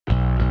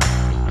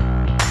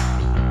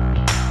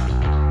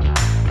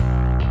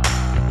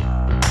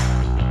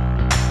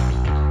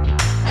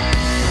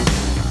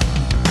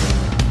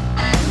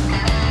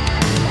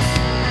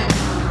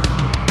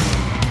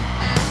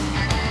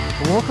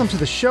welcome to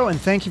the show,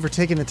 and thank you for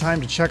taking the time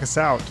to check us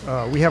out.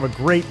 We have a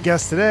great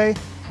guest today,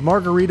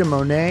 Margarita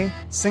Monet,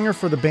 singer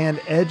for the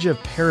band Edge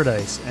of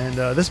Paradise. And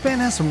this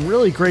band has some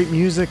really great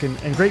music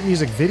and great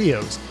music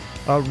videos.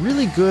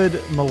 Really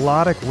good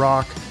melodic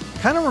rock.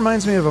 Kind of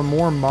reminds me of a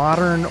more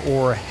modern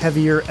or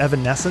heavier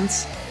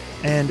Evanescence.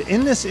 And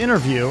in this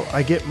interview,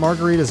 I get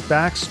Margarita's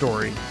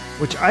backstory,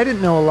 which I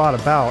didn't know a lot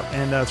about.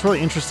 And it's really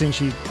interesting.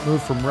 She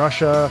moved from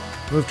Russia,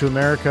 moved to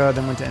America,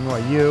 then went to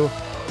NYU.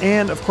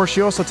 And of course,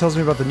 she also tells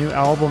me about the new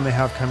album they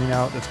have coming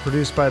out that's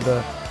produced by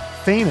the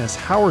famous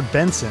Howard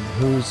Benson,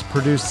 who's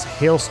produced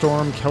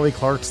Hailstorm, Kelly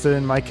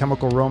Clarkson, My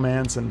Chemical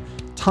Romance, and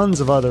tons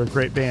of other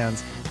great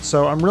bands.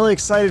 So I'm really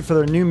excited for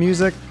their new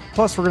music.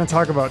 Plus, we're going to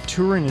talk about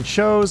touring and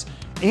shows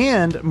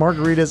and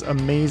Margarita's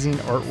amazing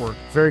artwork.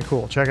 Very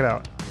cool. Check it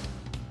out.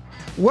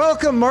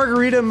 Welcome,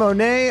 Margarita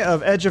Monet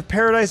of Edge of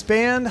Paradise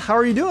Band. How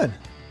are you doing?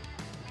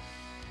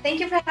 Thank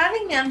you for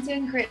having me. I'm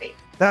doing great.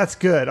 That's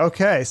good.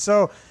 Okay.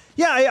 So,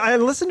 yeah, I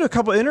listened to a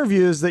couple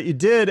interviews that you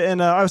did,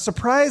 and I was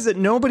surprised that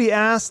nobody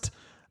asked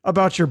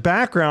about your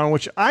background,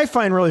 which I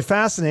find really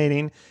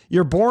fascinating.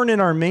 You're born in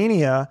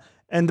Armenia,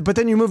 but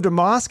then you moved to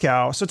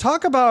Moscow. So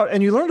talk about,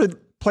 and you learned to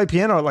play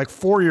piano at like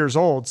 4 years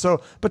old.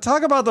 But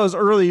talk about those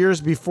early years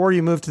before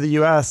you moved to the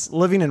U.S.,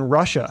 living in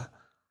Russia.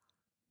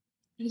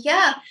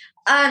 Yeah.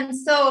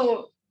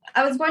 So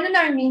I was born in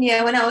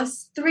Armenia. When I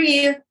was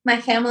 3, my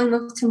family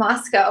moved to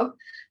Moscow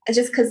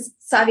just because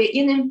Soviet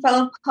Union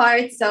fell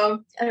apart.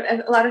 So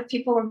a lot of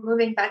people were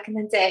moving back in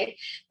the day.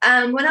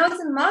 When I was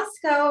in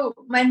Moscow,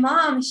 my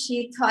mom,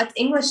 she taught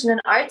English in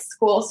an art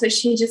school. So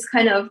she just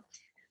kind of,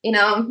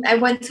 I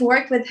went to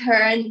work with her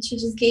and she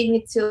just gave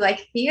me to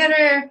like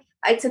theater.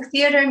 I took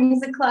theater,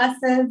 music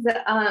classes,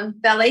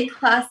 ballet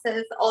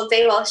classes all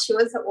day while she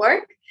was at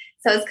work.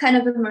 So I was kind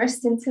of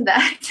immersed into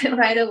that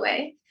right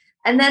away.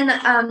 And then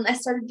I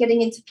started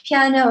getting into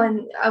piano,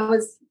 and I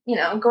was,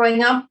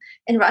 growing up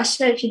in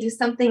Russia, if you do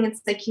something,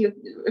 it's like you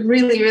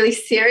really, really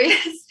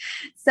serious.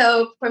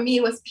 So for me,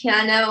 it was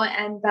piano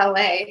and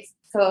ballet.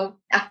 So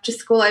after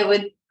school, I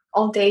would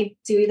all day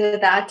do either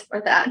that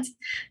or that.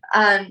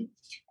 And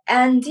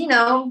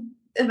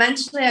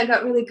eventually I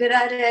got really good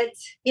at it.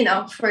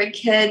 For a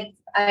kid,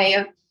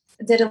 I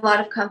did a lot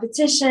of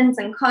competitions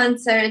and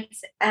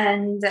concerts.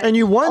 And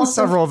you won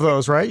several of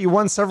those, right? You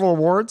won several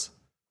awards?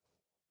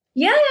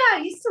 Yeah,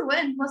 I used to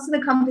win most of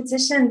the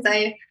competitions.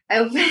 I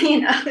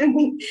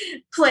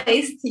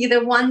placed,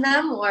 either won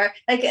them or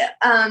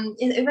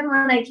even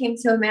when I came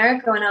to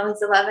America when I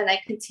was 11, I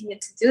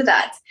continued to do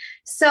that.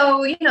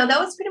 So, that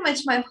was pretty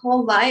much my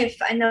whole life.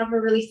 I never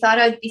really thought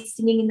I'd be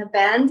singing in a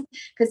band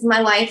because my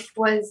life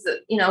was,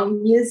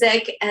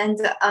 music and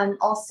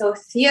also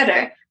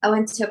theater. I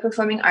went to a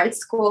performing arts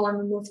school and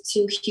we moved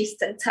to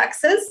Houston,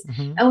 Texas.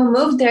 Mm-hmm. And we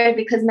moved there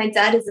because my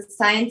dad is a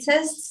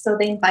scientist. So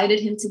they invited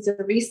him to do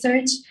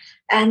research.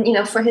 And,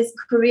 for his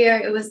career,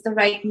 it was the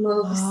right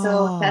move. Oh.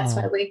 So that's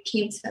why we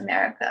came to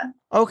America.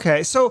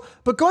 Okay.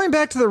 But going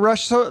back to the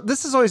Russia, so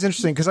this is always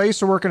interesting because I used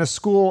to work in a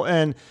school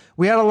and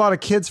we had a lot of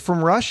kids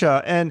from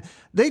Russia, and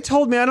they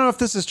told me, I don't know if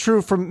this is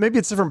true from maybe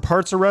it's different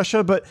parts of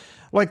Russia, but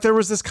like there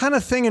was this kind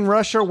of thing in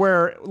Russia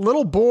where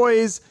little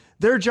boys,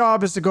 their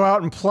job is to go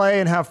out and play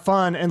and have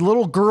fun, and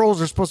little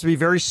girls are supposed to be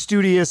very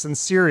studious and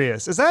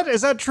serious. Is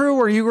that true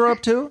where you grew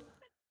up too?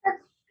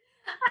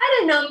 I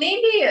don't know.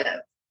 Maybe,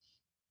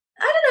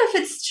 I don't know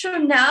if it's true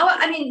now.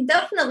 I mean,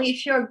 definitely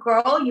if you're a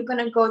girl, you're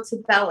going to go to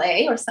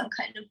ballet or some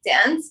kind of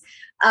dance.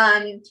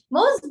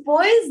 Most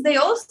boys do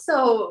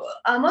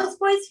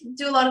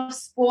a lot of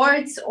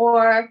sports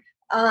or,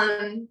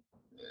 so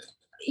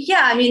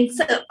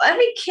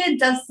every kid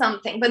does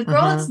something, but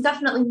girls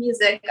definitely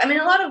music. I mean,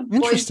 a lot of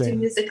boys do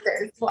music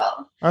there as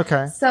well.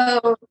 Okay.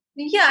 So,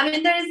 yeah,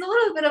 there is a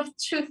little bit of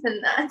truth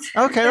in that.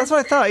 Okay, that's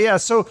what I thought. Yeah,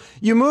 so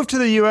you moved to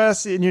the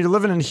U.S. and you're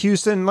living in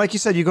Houston. Like you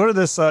said, you go to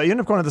this, you end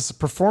up going to this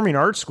performing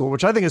arts school,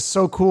 which I think is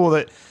so cool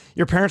that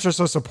your parents are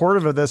so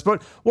supportive of this.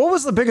 But what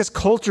was the biggest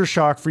culture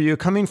shock for you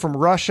coming from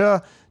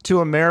Russia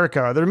to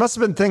America? There must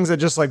have been things that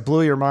just like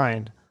blew your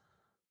mind.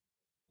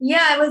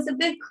 Yeah, it was a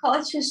big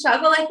culture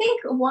shock. Well, I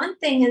think one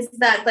thing is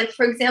that, like,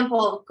 for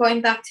example,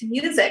 going back to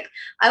music,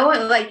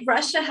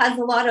 Russia has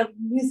a lot of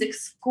music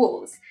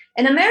schools.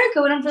 In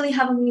America, we don't really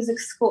have a music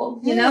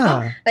school, you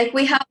know? Like,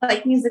 we have,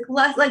 music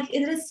less,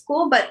 it is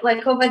school, but,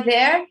 over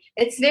there,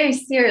 it's very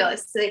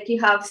serious. Like,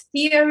 you have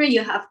theory,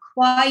 you have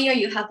choir,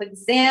 you have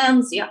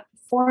exams, you have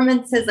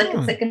performances.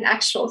 It's like an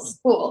actual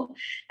school.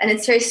 And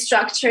it's very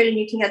structured, and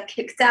you can get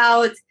kicked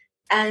out.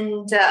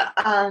 And,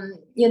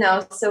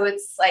 so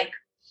it's like,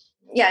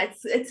 yeah,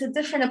 it's a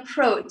different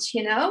approach,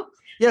 Yeah,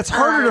 it's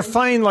harder to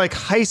find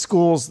high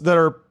schools that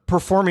are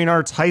performing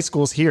arts high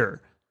schools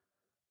here.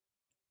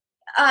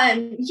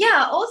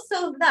 Yeah,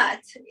 also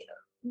that,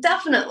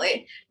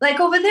 definitely.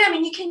 Over there,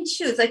 you can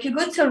choose. You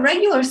go to a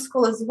regular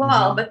school as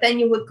well, but then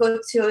you would go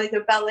to a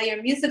ballet or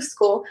music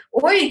school,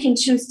 or you can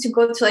choose to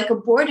go to a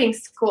boarding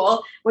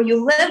school where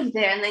you live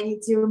there and then you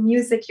do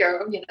music,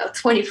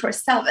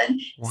 24/7.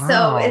 Wow.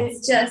 So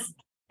it's just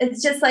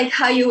it's just like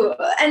how you,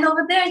 and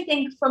over there, I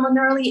think from an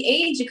early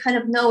age, you kind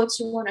of know what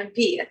you want to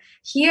be.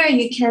 Here,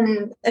 you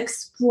can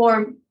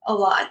explore a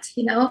lot,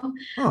 you know?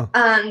 Huh.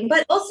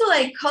 But also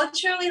like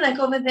culturally, like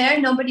over there,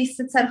 nobody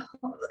sits at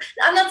home.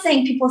 I'm not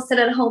saying people sit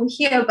at home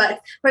here,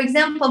 but for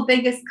example,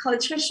 biggest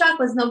culture shock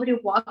was nobody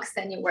walks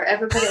anywhere.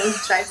 Everybody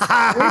always drives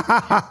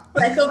cars.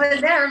 Like over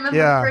there, I remember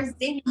the first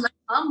day, my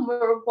mom, we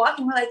were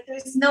walking, we're like,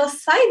 there's no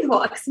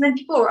sidewalks. And then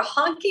people were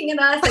honking at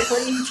us, like,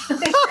 what are you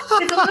doing?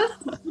 It's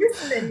almost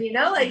Houston, you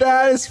know? Like,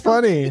 that is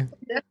funny.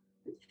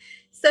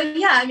 So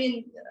yeah, I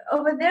mean,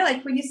 over there,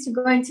 like we're used to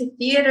going to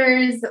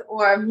theaters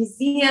or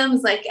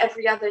museums like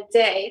every other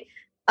day.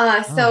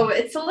 So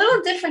it's a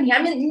little different here.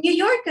 I mean, New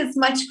York is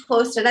much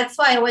closer. That's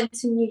why I went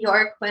to New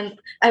York when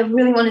I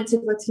really wanted to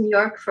go to New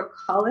York for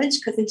college,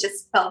 because it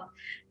just felt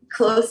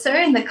closer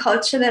in the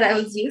culture that I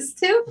was used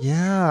to.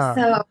 Yeah.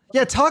 So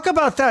yeah, talk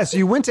about that. So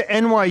you went to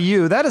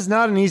NYU. That is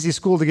not an easy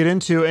school to get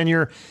into, and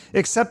you're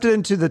accepted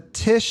into the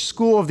Tisch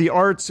School of the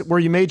Arts, where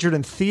you majored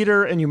in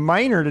theater and you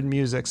minored in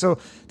music. So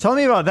tell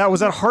me about that. Was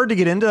that hard to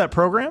get into that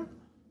program?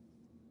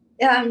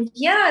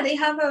 Yeah, they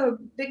have a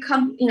big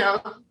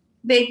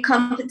big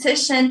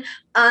competition.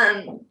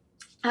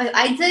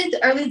 I did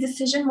early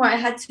decision where I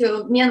had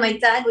to, me and my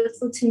dad, we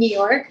flew to New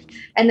York,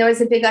 and there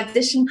was a big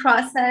audition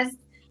process.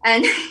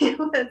 And it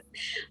was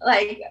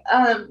like,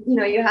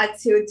 you had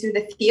to do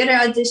the theater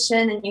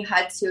audition, and you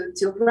had to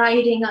do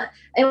writing.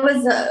 It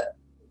was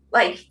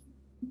like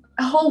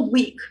a whole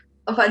week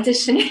of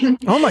auditioning.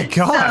 Oh my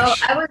gosh.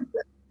 So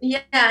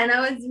and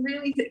I was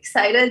really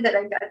excited that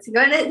I got to go.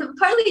 And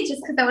partly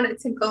just because I wanted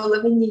to go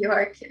live in New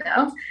York, you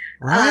know?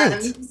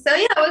 Right. So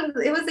yeah,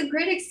 it was a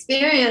great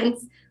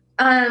experience.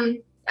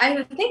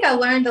 I think I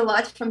learned a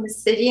lot from the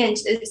city, and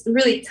it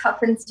really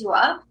toughens you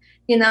up.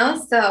 You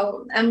know,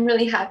 so I'm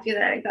really happy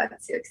that I got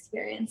to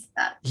experience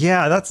that.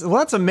 Yeah,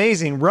 that's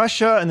amazing.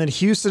 Russia and then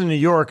Houston and New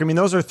York. I mean,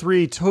 those are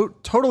three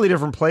totally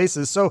different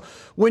places. So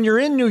when you're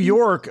in New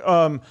York,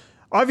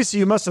 obviously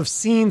you must have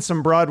seen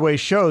some Broadway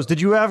shows.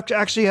 Did you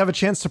actually have a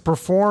chance to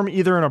perform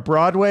either in a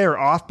Broadway or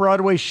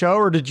off-Broadway show,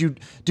 or did you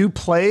do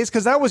plays?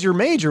 Because that was your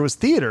major, was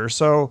theater.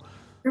 So.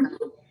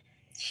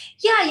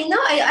 Yeah, you know,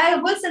 I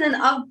was in an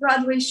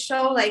off-Broadway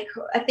show, like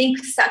I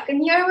think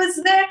second year I was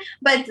there,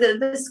 but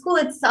the school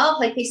itself,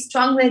 like they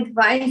strongly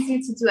advise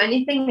you to do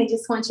anything. They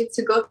just want you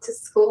to go to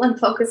school and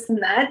focus on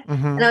that.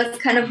 Mm-hmm. And I was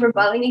kind of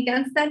rebelling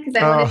against that because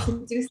I wanted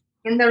to do something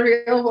in the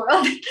real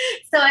world.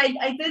 So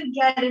I did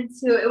get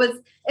into, it was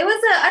I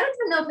don't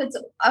even know if it's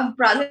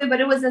off-Broadway, but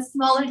it was a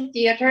smaller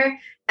theater,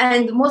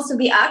 and most of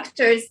the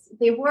actors,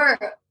 they were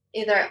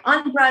either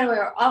on Broadway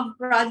or off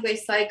Broadway.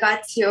 So I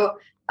got to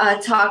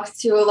talk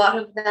to a lot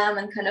of them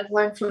and kind of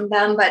learn from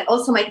them. But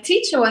also my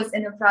teacher was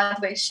in a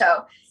Broadway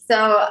show.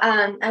 So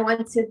I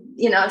went to,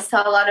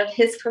 saw a lot of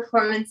his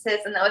performances,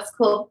 and that was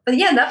cool. But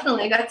yeah,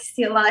 definitely I got to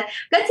see a lot.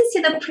 Got to see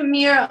the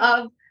premiere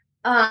of,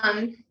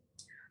 oh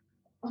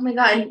my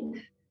God,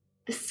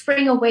 The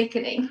Spring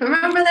Awakening.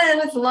 Remember that?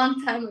 It was a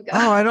long time ago.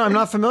 Oh, I know. I'm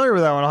not familiar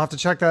with that one. I'll have to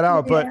check that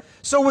out. Yeah. But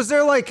so was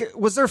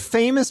there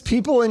famous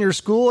people in your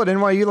school at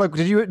NYU? Like,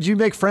 did you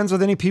make friends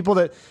with any people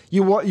that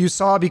you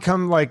saw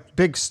become like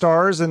big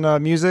stars in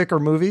music or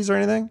movies or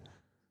anything?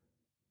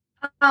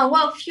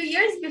 Well, a few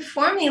years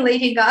before me,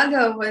 Lady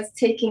Gaga was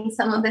taking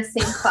some of the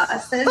same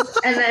classes.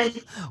 And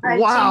then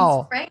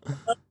wow. James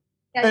Franco.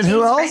 Yeah, and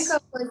who else?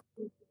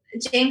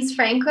 James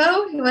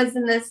Franco. He was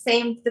in the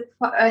same.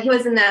 He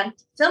was in the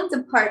film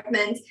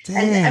department. Damn.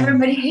 And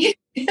everybody hated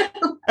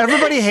him.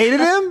 Everybody hated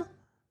him?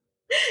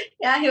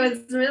 Yeah, he was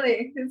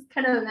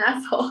kind of an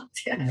asshole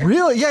too.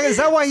 Really? Yeah, is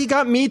that why he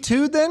got Me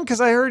Too'd then?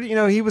 Because I heard,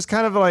 he was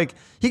kind of like,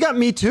 he got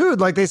Me Too'd.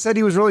 Like they said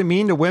he was really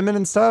mean to women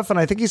and stuff. And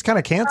I think he's kind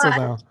of canceled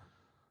now.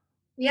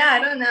 Yeah, I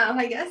don't know.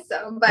 I guess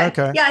so. But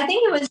okay. Yeah, I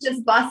think he was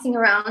just bossing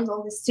around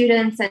all the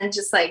students and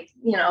just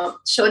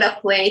showed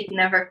up late,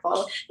 never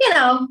called.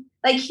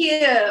 Like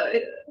he's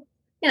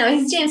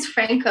James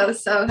Franco.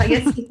 So I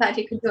guess he thought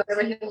he could do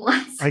whatever he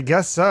wants. I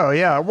guess so.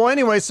 Yeah. Well,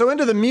 anyway, so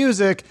into the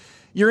music,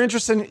 you're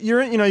interested,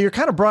 you're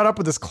kind of brought up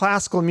with this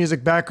classical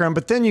music background,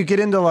 but then you get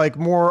into like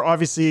more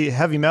obviously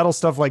heavy metal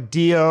stuff like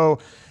Dio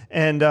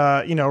and,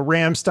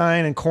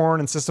 Rammstein and Korn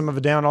and System of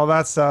a Down, all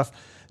that stuff.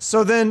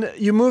 So then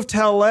you moved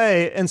to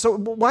LA. And so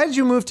why did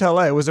you move to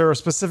LA? Was there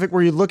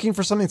were you looking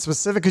for something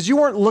specific? Because you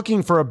weren't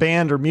looking for a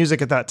band or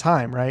music at that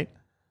time, right?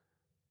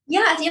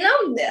 Yeah,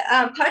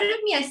 part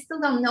of me, I still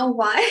don't know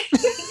why.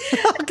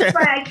 Okay.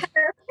 But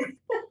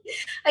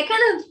I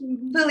kind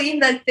of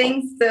believe that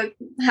things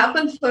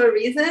happen for a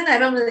reason. I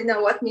don't really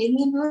know what made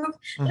me move.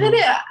 Mm-hmm. Maybe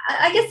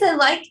I guess I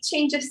like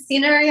change of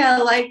scenery. I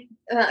like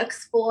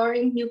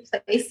exploring new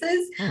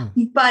places.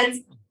 But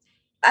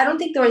I don't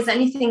think there was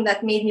anything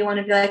that made me want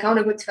to be like, I want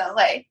to go to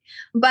LA.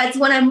 But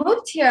when I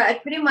moved here, I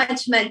pretty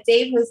much met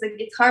Dave, who's a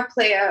guitar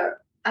player,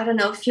 I don't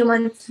know, a few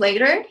months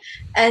later.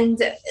 And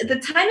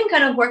the timing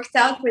kind of worked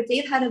out where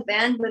Dave had a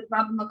band with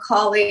Robin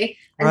McCauley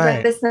and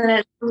Brett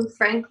Bisson and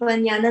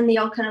Franklin. Yeah, and then they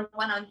all kind of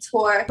went on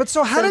tour. But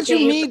so how did you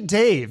meet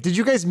Dave? Did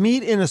you guys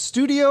meet in a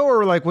studio,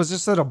 or like was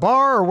this at a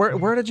bar, or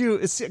where did you,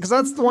 because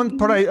that's the one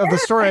part of the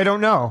story I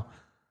don't know.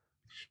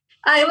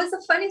 It was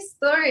a funny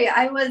story.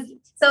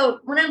 So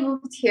when I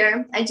moved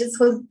here, I just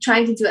was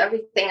trying to do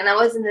everything, and I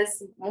was in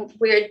this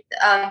weird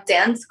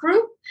dance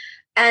group.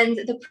 And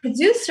the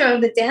producer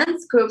of the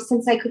dance group,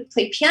 since I could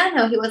play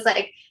piano, he was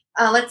like,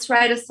 let's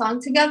write a song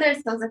together.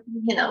 So I was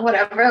like,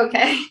 whatever,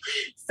 okay.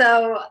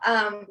 So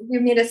we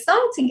made a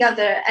song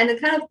together, and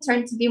it kind of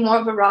turned to be more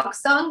of a rock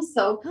song.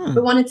 So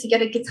we wanted to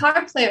get a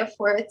guitar player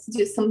for it to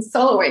do some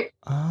solo work.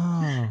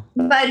 Oh.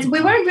 But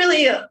we weren't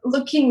really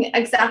looking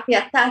exactly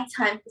at that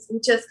time because we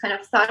just kind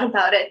of thought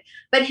about it.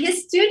 But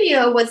his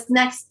studio was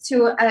next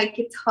to a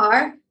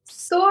guitar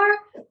store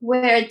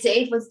where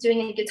Dave was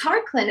doing a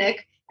guitar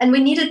clinic. And we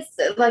needed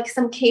like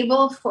some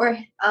cable for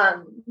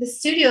the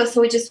studio, so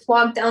we just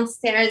walked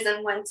downstairs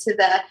and went to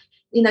the,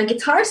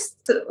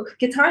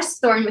 guitar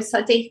store, and we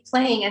saw Dave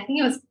playing. I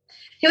think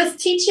he was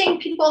teaching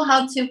people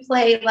how to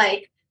play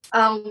like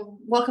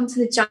 "Welcome to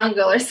the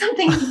Jungle" or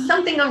something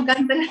of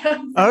Guns N'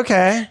 Roses.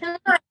 Okay. And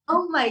I'm like,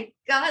 oh my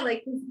god,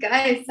 like this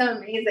guy is so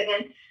amazing.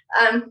 And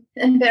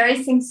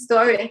embarrassing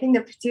story, I think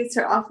the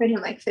producer offered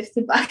him like $50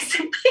 to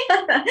play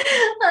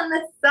on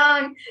the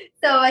song.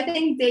 So I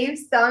think Dave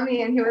saw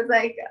me and he was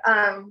like,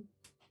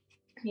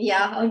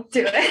 yeah, I'll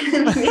do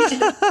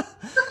it.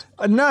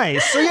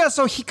 Nice.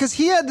 So because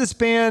he had this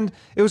band,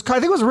 I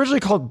think it was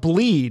originally called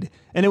Bleed,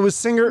 and it was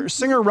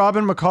singer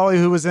Robin McCauley,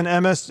 who was in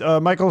MS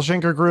Michael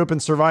Schenker Group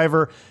and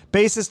Survivor,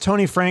 bassist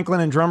Tony Franklin,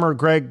 and drummer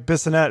Greg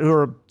Bissonette, who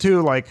are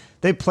two, like,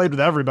 they played with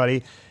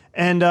everybody.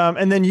 And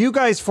then you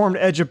guys formed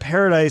Edge of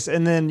Paradise,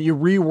 and then you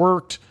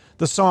reworked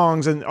the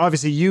songs, and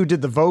obviously you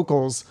did the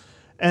vocals,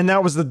 and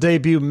that was the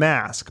debut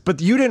Mask. But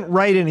you didn't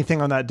write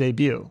anything on that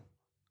debut.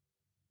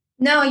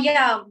 No,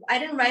 yeah, I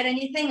didn't write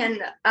anything,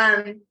 and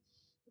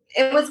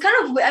it was kind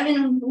of, I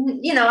mean,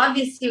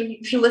 obviously,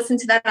 if you listen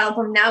to that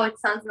album now, it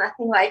sounds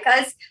nothing like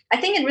us. I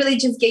think it really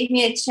just gave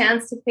me a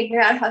chance to figure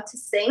out how to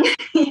sing,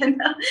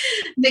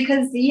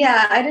 because,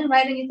 yeah, I didn't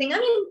write anything. I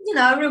mean,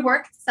 I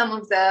reworked some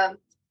of the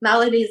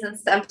melodies and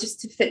stuff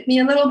just to fit me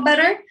a little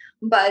better.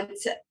 But,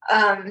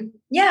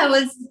 yeah, it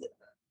was,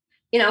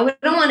 we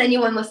don't want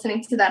anyone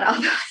listening to that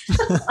album,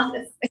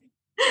 honestly.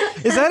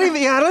 Is that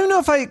even, I don't even know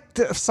if I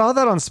saw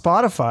that on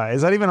Spotify.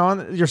 Is that even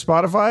on your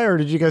Spotify, or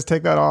did you guys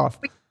take that off?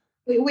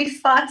 We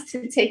fought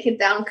to take it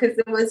down because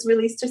it was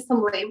released to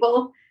some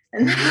label,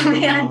 and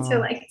we had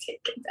to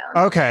take it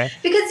down. Okay.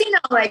 Because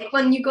like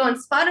when you go on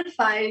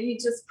Spotify, you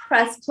just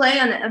press play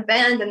on a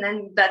band and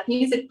then that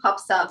music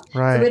pops up.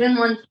 Right. So we didn't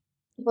want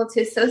people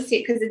to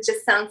associate because it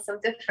just sounds so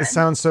different. It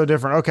sounds so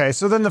different. Okay.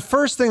 So then the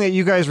first thing that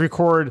you guys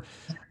record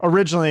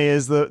originally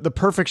is the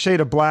Perfect Shade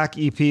of Black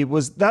EP.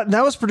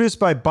 That was produced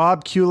by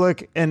Bob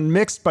Kulick and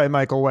mixed by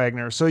Michael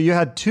Wagner. So you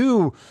had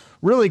two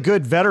really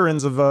good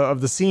veterans of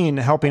the scene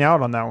helping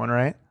out on that one,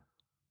 right?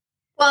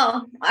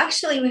 Well,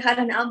 actually, we had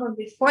an album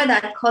before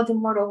that called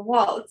Immortal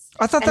Waltz.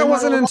 I thought that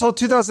wasn't until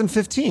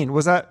 2015.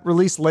 Was that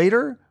released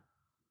later?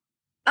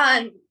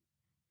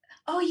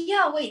 Oh,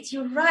 yeah, wait,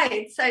 you're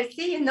right. So I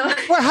see,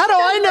 Well, how do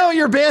I know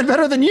your band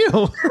better than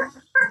you?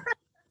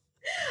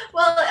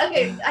 Well,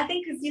 okay, I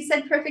think because you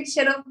said Perfect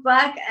Shade of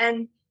Black,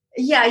 and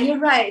yeah, you're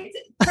right.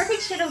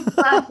 Perfect Shade of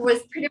Black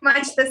was pretty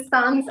much the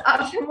songs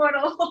of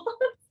Immortal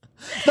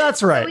Waltz.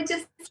 That's right.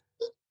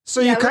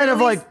 So you kind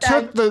of like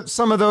took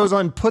some of those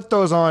on, put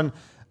those on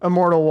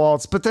Immortal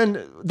Waltz, but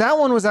then that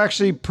one was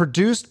actually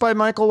produced by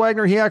Michael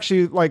Wagner. He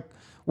actually like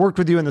worked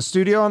with you in the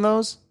studio on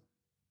those.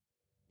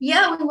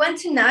 Yeah, we went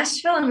to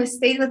Nashville and we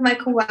stayed with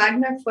Michael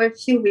Wagner for a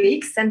few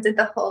weeks and did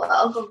the whole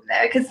album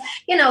there because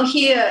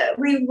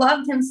we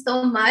loved him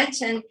so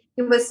much and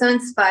he was so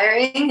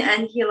inspiring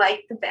and he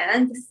liked the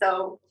band,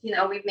 so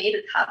we made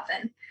it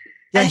happen.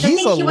 Yeah,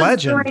 he's a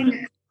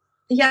legend.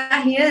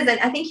 Yeah, he is. And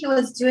I think he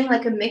was doing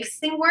like a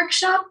mixing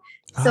workshop.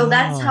 So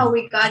that's how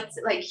we got,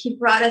 he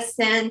brought us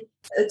in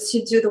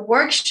to do the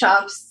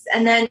workshops.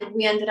 And then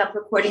we ended up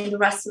recording the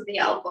rest of the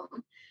album.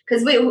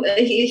 Because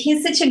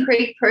he's such a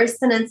great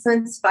person and so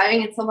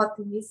inspiring. It's all about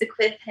the music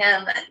with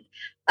him.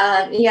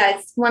 And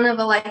it's one in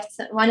a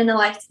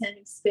lifetime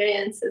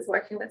experiences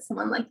working with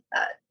someone like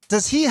that.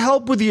 Does he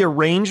help with the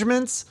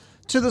arrangements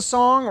to the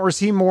song? Or is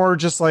he more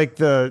just like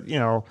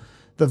the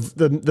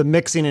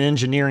mixing and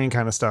engineering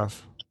kind of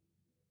stuff?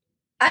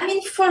 I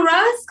mean, for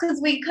us, because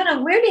we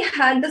already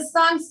had the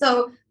song,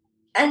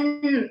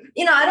 and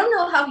I don't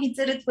know how he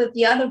did it with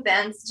the other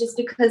bands, just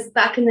because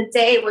back in the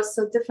day it was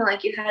so different.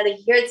 Like you had a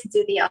year to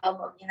do the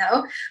album,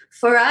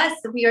 For us,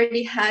 we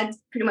already had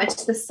pretty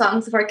much the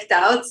songs worked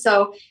out.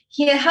 So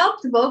he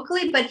helped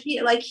vocally, but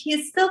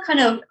he's still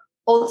kind of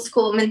old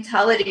school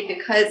mentality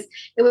because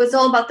it was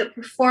all about the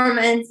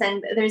performance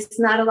and there's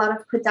not a lot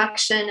of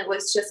production. It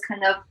was just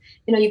kind of,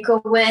 you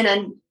go in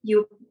and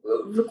you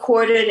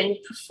record it and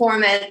you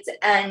perform it,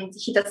 and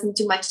he doesn't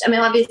do much. I mean,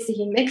 obviously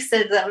he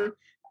mixes them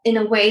in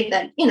a way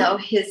that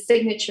his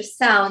signature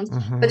sound.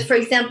 Mm-hmm. But for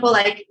example,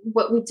 like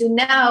what we do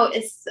now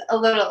is a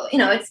little,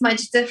 it's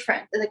much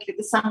different. Like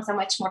the songs are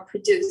much more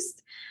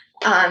produced.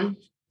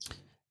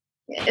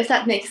 If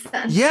that makes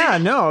sense. Yeah,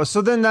 no.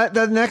 So then that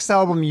next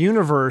album,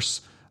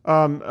 Universe,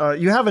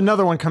 You have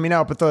another one coming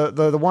out, but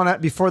the one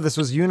before this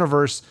was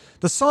Universe.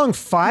 The song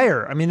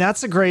Fire. I mean,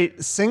 that's a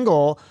great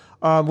single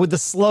with the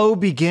slow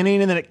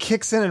beginning and then it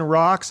kicks in and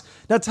rocks.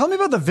 Now tell me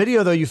about the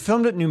video though. You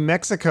filmed it in New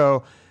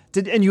Mexico.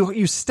 And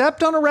you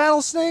stepped on a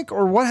rattlesnake,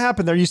 or what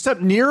happened there? You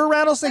stepped near a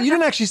rattlesnake? You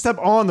didn't actually step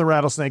on the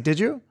rattlesnake, did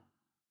you?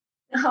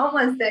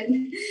 Almost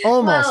did.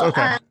 Almost,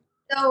 okay.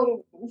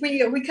 So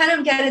we kind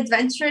of get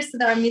adventurous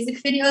with our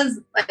music videos.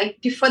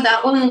 Like before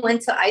that one, we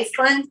went to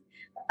Iceland,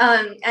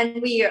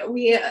 and we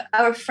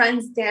our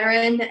friends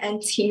Darren and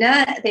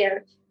Tina,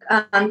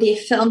 they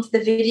filmed the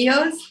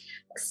videos.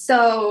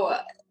 So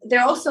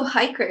they're also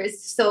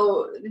hikers.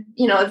 So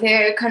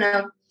they're kind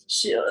of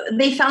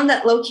they found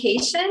that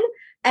location.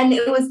 And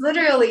it was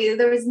literally,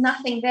 there was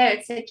nothing there.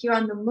 It's like you're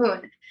on the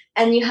moon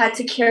and you had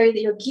to carry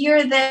your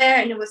gear there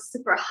and it was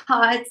super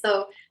hot.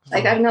 So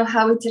I don't know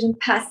how we didn't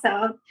pass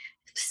out.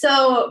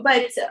 So,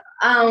 but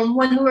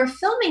when we were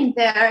filming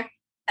there,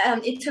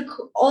 it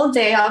took all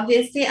day,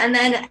 obviously. And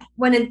then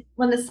when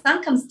the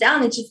sun comes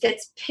down, it just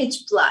gets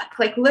pitch black,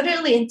 like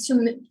literally in 1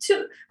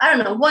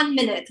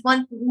 minute,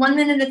 one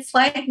minute it's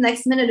light,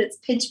 next minute it's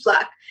pitch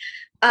black.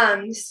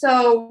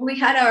 So we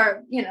had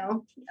our,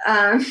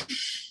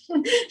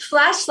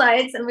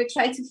 flashlights and we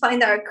tried to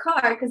find our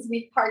car because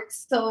we parked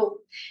so,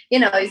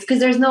 because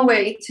there's no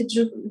way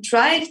to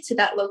drive to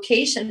that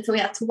location. So we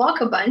had to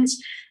walk a bunch.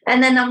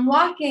 And then I'm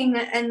walking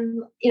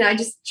and,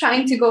 just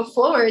trying to go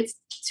forward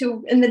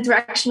in the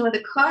direction where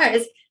the car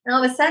is. And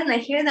all of a sudden I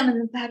hear them in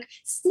the back,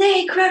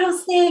 snake,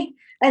 rattlesnake.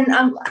 And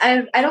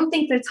I don't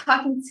think they're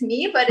talking to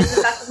me, but in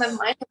the back of my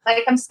mind,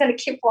 like, I'm just going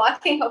to keep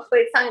walking.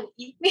 Hopefully it's not going to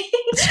eat me.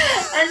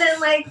 And then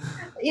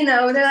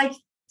they're like,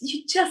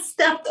 you just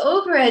stepped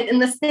over it.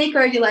 And the snake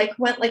already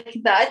went like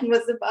that and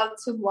was about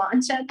to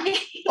launch at me.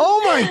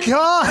 Oh my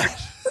God.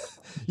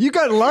 You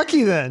got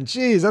lucky then.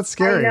 Jeez, that's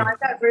scary. I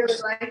got really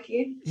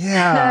lucky.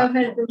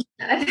 Yeah.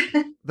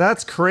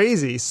 That's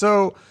crazy.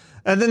 So,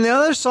 and then the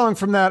other song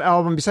from that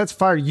album, besides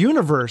Fire,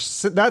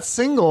 Universe, that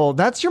single,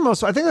 I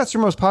think that's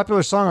your most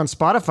popular song on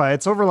Spotify.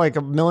 It's over like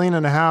 1.5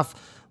 million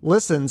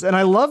listens. And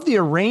I love the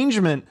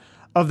arrangement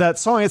of that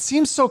song. It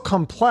seems so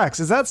complex.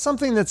 Is that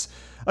something that's,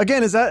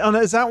 again, is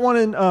that one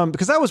in,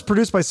 because that was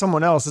produced by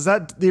someone else. Is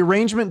that the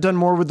arrangement done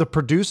more with the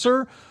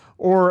producer,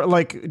 or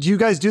like, do you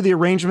guys do the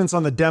arrangements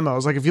on the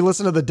demos? Like if you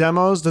listen to the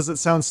demos, does it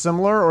sound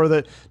similar, or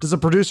does the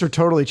producer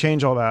totally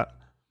change all that?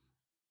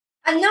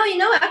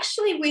 No,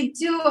 actually we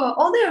do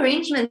all the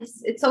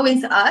arrangements. It's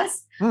always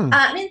us.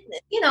 I mean,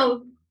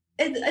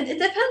 it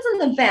depends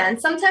on the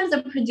band. Sometimes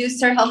the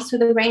producer helps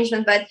with the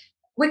arrangement, but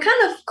we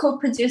kind of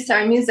co-produce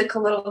our music a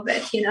little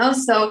bit,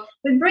 so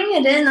we bring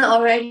it in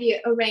already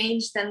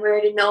arranged and we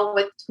already know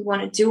what we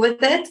want to do with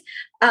it.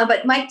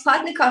 But Mike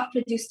Plotnikoff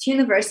produced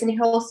Universe and he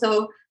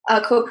also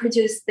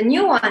co-produced the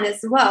new one as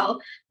well.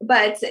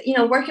 But,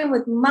 working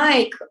with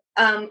Mike,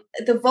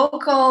 the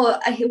vocal,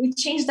 we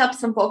changed up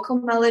some vocal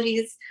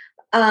melodies.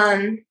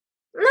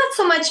 Not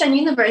so much on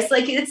Universe.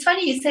 Like, it's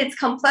funny you say it's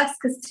complex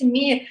because to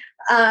me,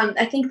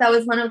 I think that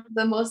was one of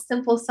the most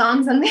simple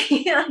songs on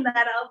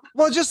that album.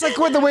 Well, just like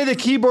with the way the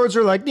keyboards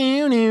are like,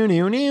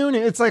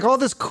 it's like all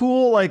this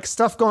cool like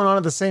stuff going on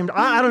at the same time.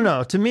 I don't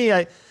know. To me,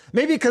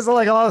 maybe because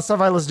like a lot of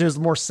stuff I listen to is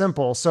more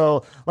simple.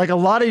 So like a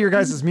lot of your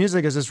guys'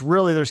 music is just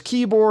really, there's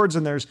keyboards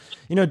and there's,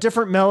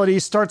 different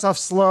melodies, starts off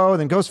slow,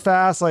 then goes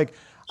fast. Like,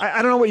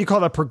 I don't know what you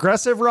call that,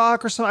 progressive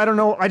rock or something. I don't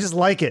know. I just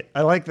like it.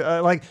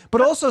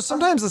 But also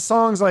sometimes the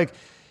songs, like,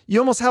 you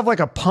almost have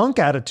like a punk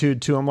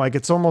attitude to them. Like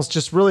it's almost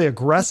just really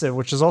aggressive,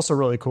 which is also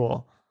really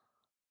cool.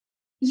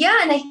 Yeah.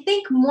 And I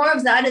think more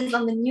of that is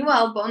on the new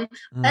album.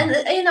 And,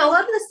 a lot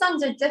of the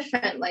songs are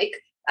different. Like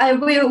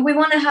we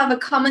want to have a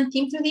common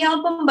theme through the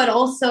album, but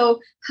also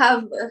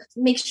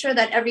make sure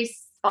that every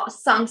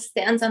song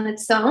stands on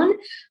its own.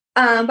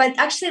 But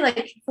actually,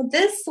 like for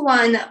this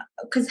one,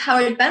 because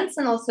Howard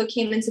Benson also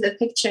came into the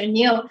picture,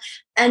 Neil,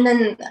 and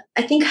then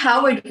I think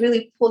Howard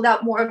really pulled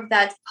out more of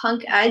that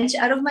punk edge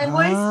out of my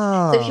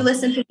voice. So if you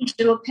listen to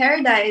Digital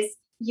Paradise,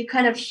 you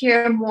kind of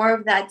hear more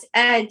of that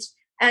edge.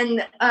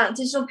 And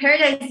Digital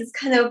Paradise is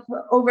kind of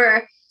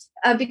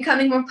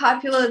becoming more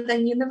popular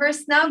than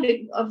Universe now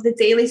of the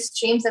daily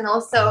streams, and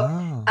also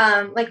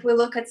like we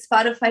look at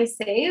Spotify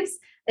saves.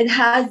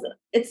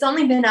 It's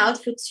only been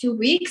out for 2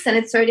 weeks and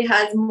it's already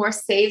has more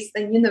saves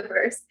than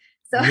Universe.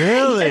 So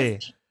really?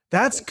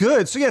 That's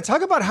good. So yeah,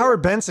 talk about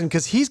Howard Benson,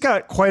 because he's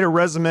got quite a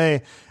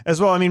resume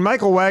as well. I mean,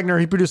 Michael Wagner,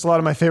 he produced a lot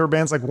of my favorite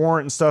bands like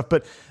Warrant and stuff,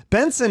 but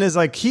Benson is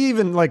like, he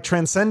even like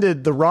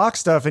transcended the rock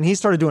stuff and he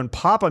started doing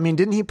pop. I mean,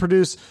 didn't he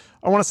produce,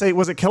 I want to say,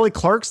 was it Kelly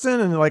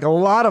Clarkson and like a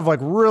lot of like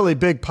really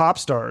big pop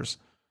stars?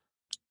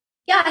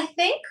 Yeah, I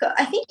think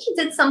he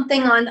did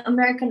something on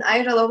American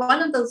Idol or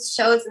one of those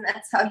shows, and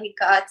that's how he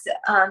got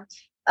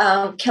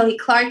Kelly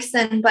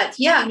Clarkson. But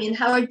yeah, I mean,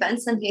 Howard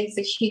Benson is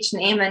a huge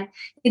name, and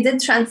he did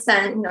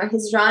transcend.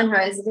 His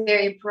genre is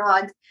very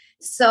broad.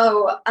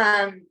 So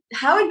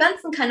Howard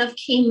Benson kind of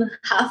came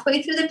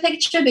halfway through the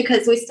picture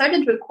because we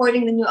started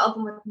recording the new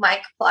album with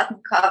Mike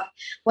Plotnikov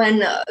when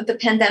the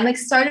pandemic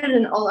started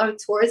and all our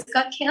tours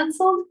got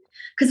canceled.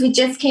 Because we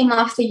just came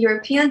off the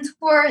European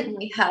tour and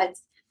we had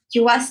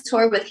US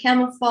tour with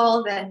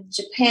Hammerfall, then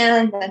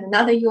Japan, then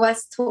another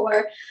US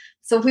tour.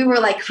 So we were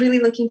like really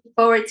looking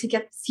forward to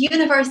get this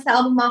Universe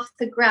album off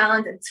the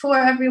ground and tour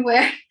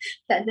everywhere.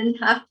 That didn't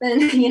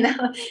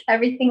happen,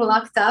 everything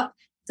locked up.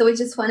 So we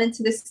just went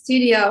into the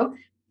studio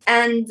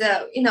and,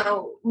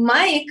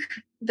 Mike,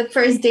 the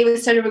first day we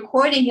started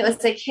recording, he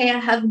was like, hey, I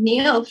have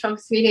Neil from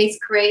 3 Days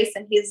Grace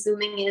and he's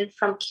zooming in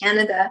from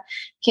Canada.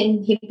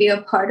 Can he be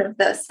a part of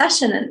the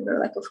session? And we were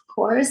like, of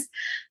course.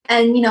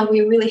 And,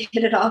 we really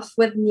hit it off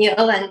with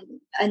Neil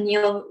and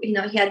Neil, he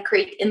had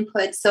great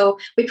input. So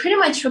we pretty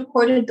much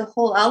recorded the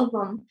whole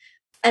album.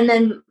 And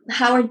then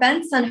Howard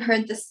Benson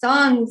heard the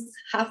songs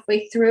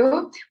halfway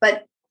through,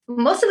 but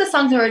most of the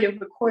songs are already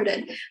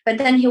recorded. But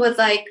then he was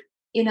like,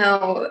 he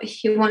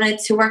wanted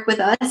to work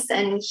with us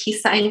and he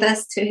signed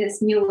us to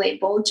his new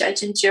label,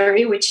 Judge and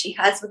Jury, which he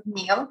has with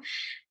Neil.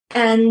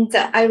 And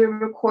I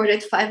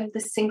recorded 5 of the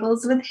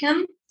singles with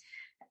him.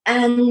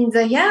 And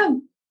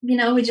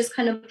we just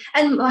kind of,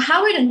 and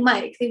Howard and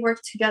Mike, they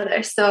work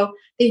together. So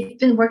they've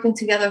been working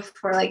together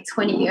for like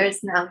 20 years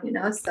now,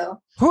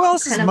 so. Who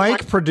else has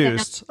Mike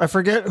produced? I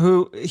forget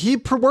who, he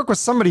worked with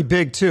somebody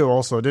big too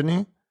also, didn't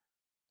he?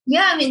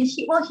 Yeah, I mean,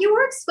 he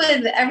works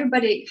with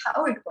everybody.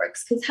 Howard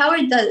works because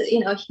Howard does,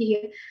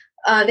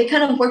 they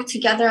kind of work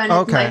together and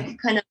Mike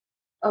kind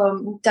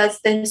of does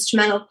the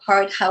instrumental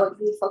part. Howard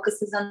really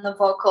focuses on the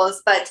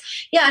vocals. But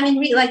yeah, I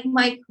mean, like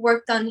Mike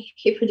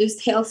he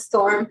produced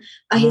Hailstorm.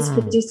 He's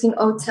producing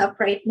OTEP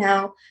right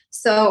now.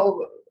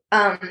 So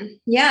a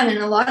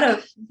lot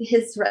of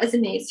his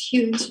resume is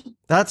huge.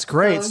 That's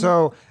great.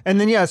 So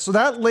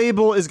that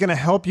label is going to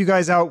help you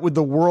guys out with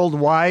the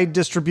worldwide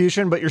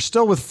distribution, but you're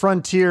still with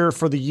Frontier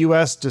for the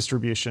US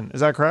distribution. Is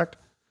that correct?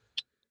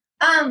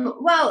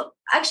 Well,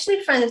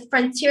 actually for the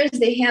Frontiers,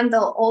 they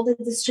handle all the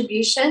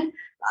distribution.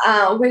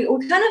 We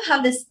kind of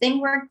have this thing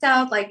worked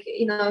out, like,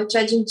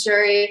 Judge and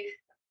Jury.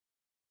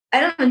 I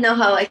don't even know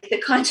how like the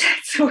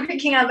contracts are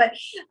working out, but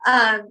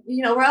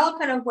we're all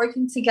kind of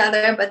working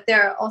together. But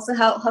they're also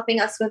helping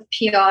us with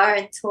PR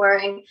and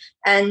touring,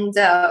 and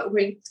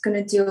we're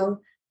gonna do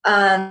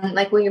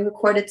we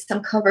recorded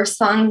some cover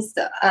songs.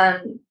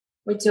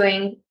 We're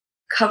doing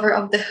cover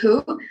of The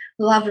Who,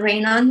 Love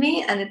Rain on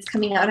Me, and it's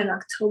coming out in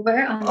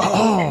October.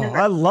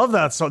 I love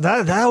that song.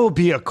 That will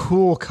be a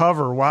cool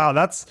cover. Wow,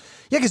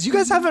 because you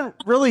guys haven't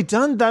really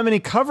done that many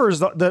covers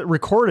that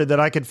recorded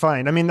that I could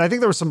find. I mean, I think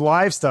there was some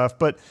live stuff,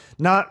 but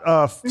not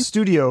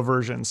studio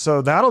versions.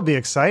 So that'll be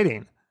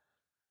exciting.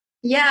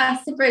 Yeah,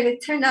 super.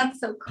 It turned out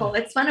so cool.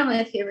 It's one of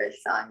my favorite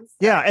songs.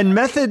 Yeah, and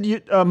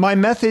My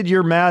Method,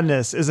 Your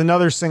Madness is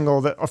another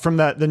single from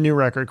the new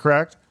record,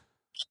 correct?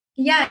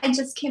 Yeah, it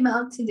just came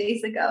out 2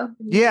 days ago.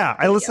 Yeah,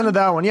 I listened to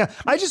that one. Yeah,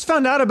 I just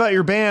found out about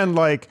your band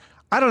like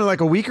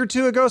a week or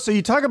two ago. So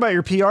you talk about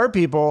your PR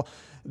people.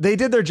 They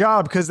did their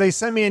job because they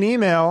sent me an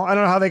email. I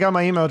don't know how they got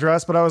my email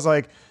address, but I was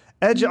like,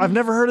 Edge, I've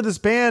never heard of this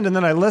band. And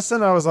then I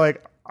listened. I was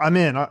like, I'm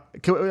in. I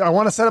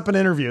want to set up an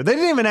interview. They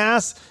didn't even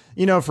ask,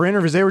 for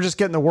interviews. They were just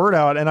getting the word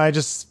out. And I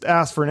just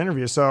asked for an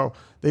interview. So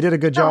they did a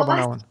good job on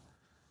that one.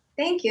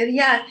 Thank you.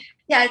 Yeah.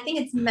 Yeah, I think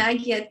it's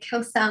Maggie at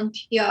Killsound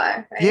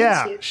PR, right?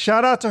 Yeah,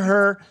 shout out to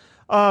her.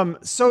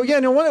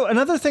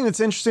 Another thing that's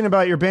interesting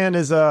about your band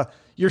is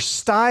your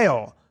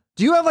style.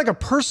 Do you have like a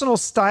personal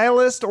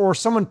stylist or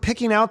someone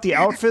picking out the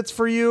outfits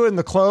for you and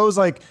the clothes?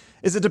 Like,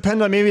 is it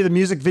depend on maybe the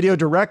music video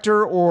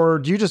director, or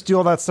do you just do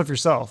all that stuff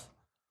yourself?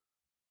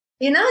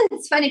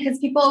 It's funny because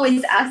people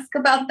always ask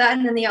about that,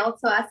 and then they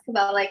also ask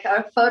about like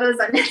our photos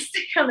on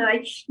Instagram. They're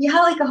like, "You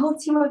have like a whole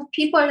team of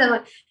people," and I'm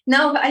like,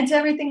 "No, I do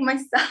everything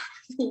myself."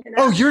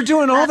 Oh, you're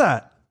doing all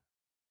that?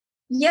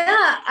 Yeah,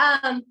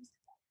 I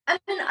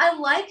mean, I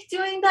like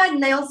doing that,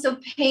 and I also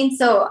paint.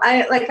 So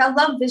I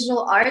love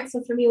visual art.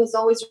 So for me, it was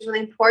always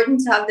really important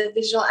to have the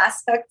visual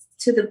aspect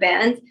to the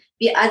band,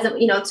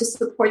 to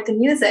support the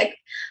music.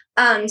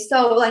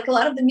 So like a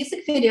lot of the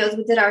music videos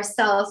we did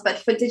ourselves, but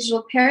for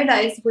Digital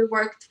Paradise, we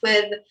worked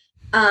with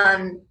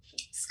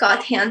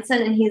Scott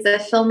Hansen, and he's a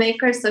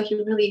filmmaker. So he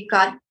really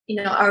got,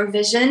 our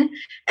vision,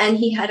 and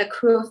he had a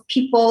crew of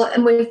people,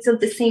 and we did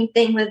the same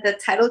thing with the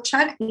title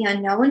track, The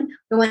Unknown.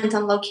 We went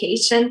on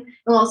location.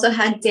 We also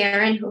had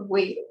Darren, who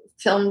we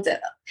filmed,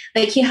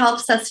 he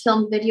helps us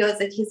film videos,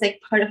 and he's like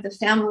part of the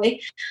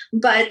family.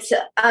 But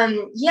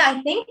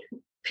I think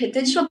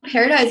Digital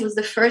Paradise was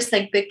the first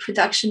like big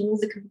production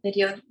music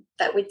video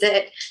that we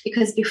did,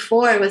 because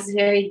before it was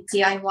very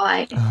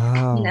DIY,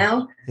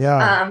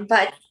 Yeah.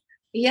 But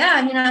yeah,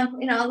 I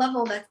mean, I love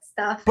all that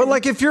stuff. But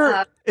like, if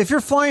you're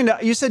flying to,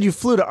 you said you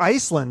flew to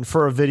Iceland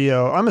for a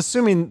video. I'm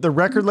assuming the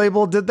record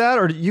label did that,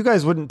 or you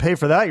guys wouldn't pay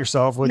for that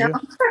yourself, would you?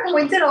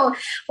 We did all.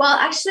 Well,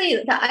 actually,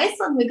 the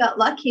Iceland, we got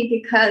lucky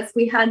because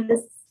we had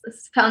this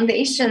this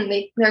foundation.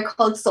 They're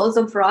called Souls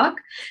of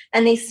Rock,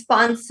 and they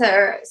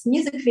sponsor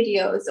music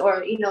videos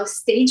or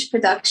stage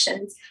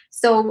productions.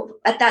 So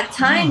at that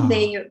time, Oh.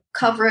 they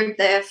covered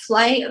the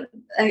flight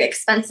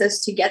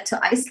expenses to get to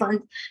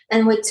Iceland,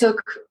 and we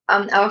took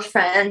our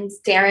friends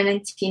Darren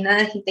and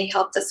Tina. They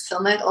helped us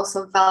film it.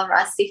 Also, Val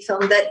Rassi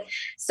filmed it.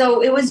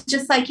 So it was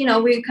just like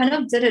we kind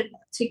of did it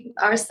to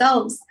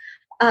ourselves.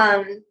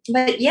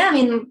 But yeah, I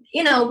mean,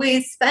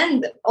 we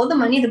spend all the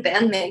money the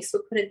band makes, we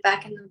put it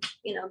back in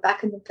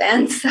the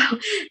band.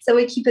 So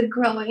we keep it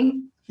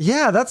growing.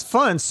 Yeah, that's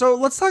fun. So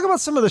let's talk about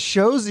some of the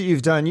shows that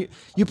you've done.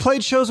 You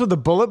played shows with the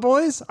Bullet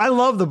Boys. I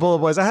love the Bullet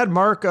Boys. I had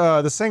Mark,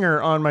 the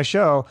singer, on my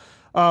show.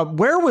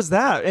 Where was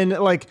that? And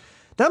like,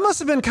 that must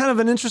have been kind of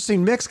an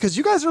interesting mix because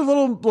you guys are a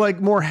little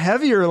like more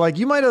heavier. Like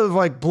you might have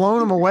like blown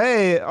them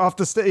away off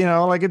the stage.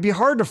 Like it'd be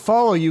hard to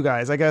follow you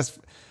guys, I guess,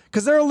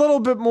 because they're a little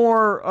bit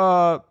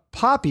more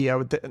poppy. I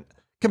would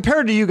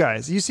compared to you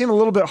guys. You seem a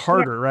little bit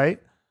harder,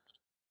 right?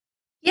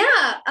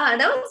 Yeah, that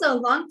was a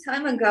long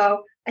time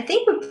ago. I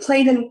think we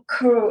played in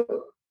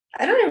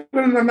I don't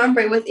even remember.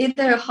 It was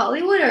either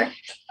Hollywood or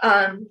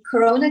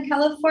Corona,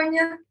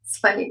 California. It's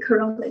funny,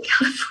 Corona,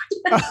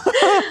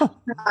 California.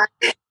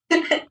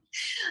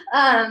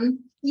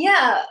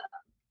 Yeah,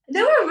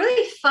 they were a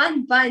really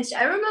fun bunch.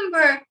 I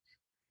remember.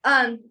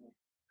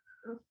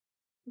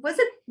 Was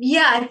it?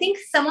 Yeah, I think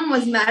someone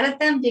was mad at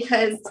them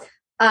because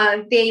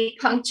they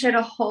punctured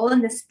a hole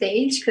in the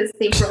stage because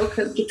they broke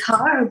a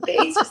guitar or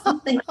bass or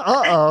something.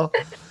 Uh-oh.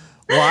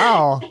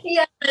 Wow.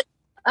 Yeah.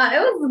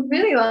 It was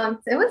really long.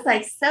 It was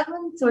like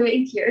 7 to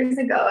 8 years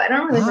ago. I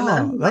don't really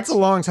remember. That's a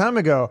long time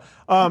ago.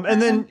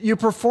 And then you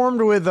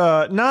performed with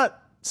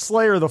not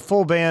Slayer, the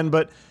full band,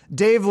 but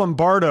Dave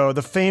Lombardo,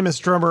 the famous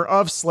drummer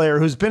of Slayer,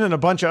 who's been in a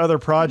bunch of other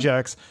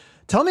projects.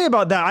 Tell me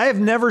about that. I have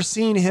never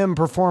seen him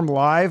perform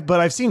live, but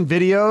I've seen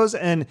videos,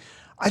 and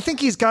I think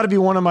he's got to be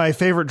one of my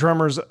favorite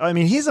drummers. I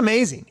mean, he's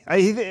amazing.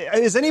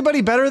 Is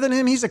anybody better than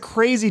him? He's a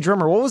crazy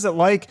drummer. What was it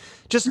like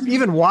just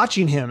even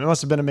watching him? It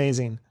must have been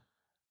amazing.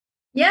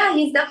 Yeah,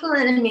 he's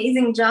definitely an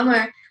amazing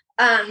drummer.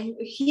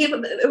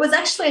 It was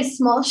actually a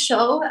small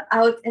show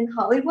out in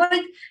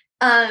Hollywood.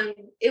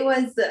 It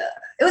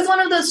was one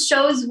of those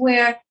shows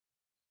where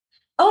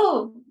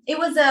it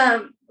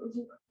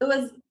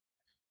was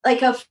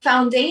like a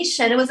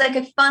foundation. It was like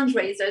a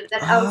fundraiser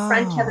that our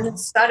friend Kevin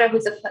Scudder,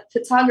 who's a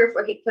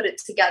photographer, he put it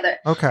together.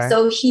 Okay.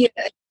 So he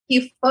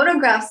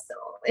photographs.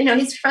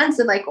 He's friends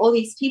with like all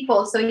these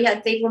people. So he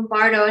had Dave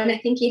Lombardo, and I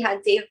think he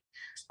had Dave.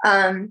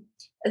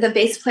 The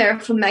bass player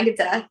from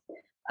Megadeth.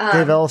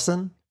 Dave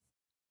Ellefson?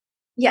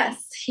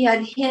 Yes, he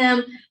had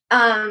him.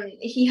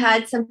 He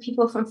had some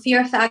people from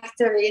Fear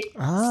Factory.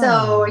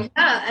 So,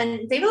 yeah,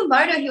 and Dave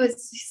Lombardo, he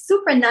was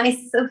super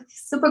nice,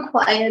 super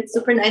quiet,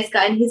 super nice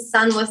guy, and his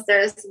son was there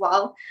as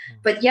well.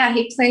 But yeah,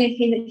 he's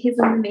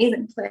an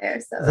amazing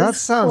player. So that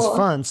sounds cool.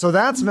 fun. So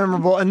that's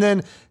memorable. And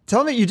then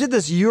tell me, you did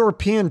this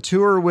European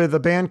tour with a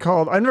band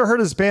called, I've never heard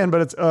of this band, but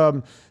it's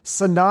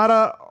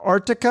Sonata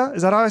Arctica.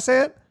 Is that how I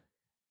say it?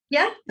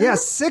 Yeah. Yeah.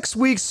 6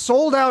 weeks,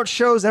 sold out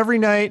shows every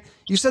night.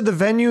 You said the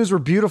venues were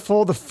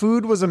beautiful. The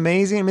food was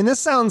amazing. I mean, this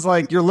sounds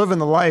like you're living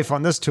the life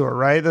on this tour,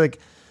 right? Like,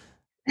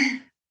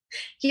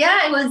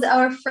 yeah, it was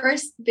our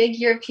first big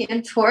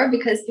European tour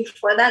because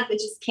before that we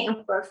just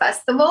came for a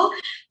festival.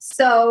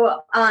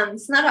 So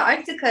Sonata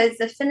Arctica is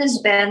a Finnish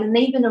band, and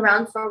they've been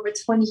around for over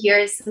 20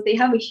 years. So they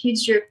have a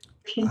huge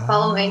European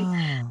following,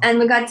 and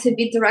we got to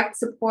be direct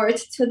support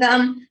to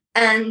them.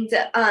 And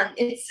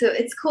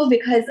it's cool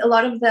because a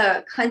lot of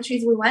the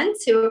countries we went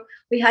to,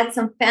 we had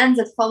some fans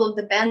that followed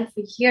the band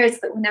for years,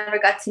 but we never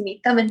got to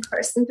meet them in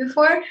person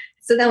before.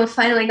 So then we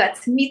finally got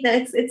to meet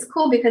them. It's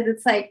cool because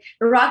it's like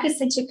rock is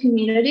such a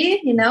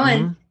community,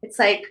 and it's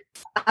like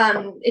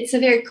it's a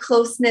very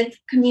close-knit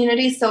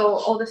community. So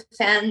all the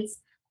fans,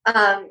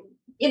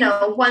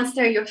 once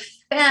they're your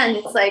fan,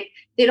 it's like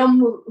they don't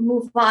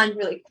move on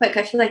really quick.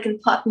 I feel like in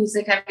pop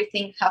music,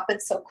 everything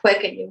happens so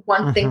quick and you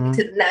one thing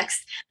to the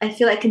next. I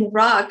feel like in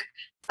rock,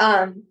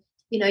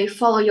 you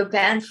follow your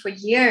band for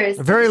years.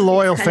 Very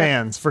loyal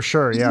fans, for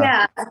sure.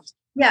 Yeah.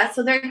 Yeah.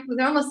 So they're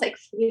almost like,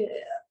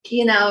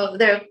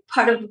 they're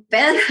part of the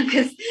band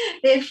because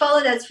they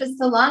followed us for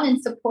so long and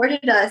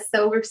supported us.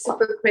 So we're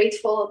super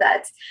grateful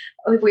that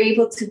we were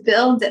able to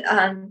build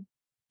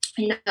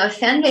a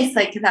fan base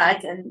like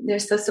that, and they're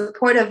so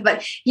supportive.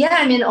 But yeah,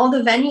 I mean, all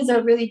the venues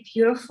are really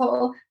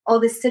beautiful. All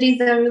the cities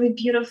are really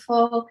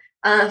beautiful.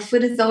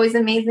 Food is always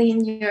amazing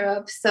in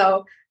Europe.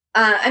 So,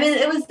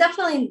 it was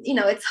definitely,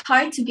 it's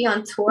hard to be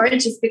on tour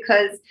just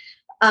because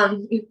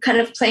you're kind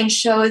of playing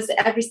shows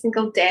every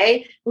single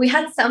day. We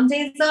had some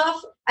days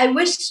off. I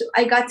wish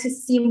I got to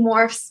see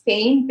more of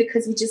Spain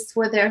because we just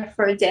were there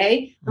for a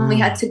day and we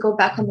had to go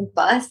back on the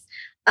bus.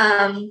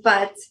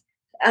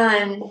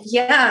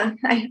 Yeah,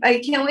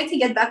 I can't wait to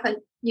get back on,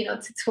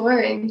 to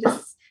touring.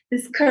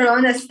 This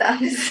Corona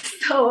stuff is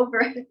so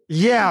over.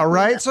 Yeah,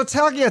 right. So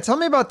tell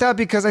me about that,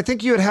 because I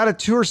think you had a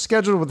tour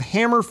scheduled with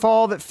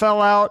Hammerfall that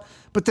fell out,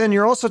 but then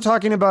you're also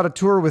talking about a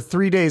tour with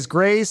 3 Days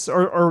Grace,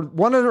 or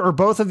one or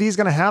both of these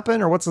going to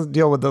happen, or what's the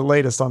deal with the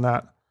latest on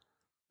that?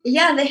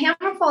 Yeah, the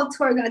Hammerfall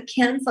tour got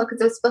canceled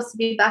because it was supposed to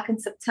be back in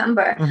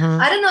September. Hmm.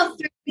 I don't know,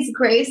 Through His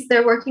Grace,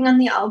 they're working on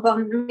the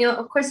album.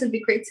 Of course, it'd be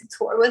great to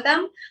tour with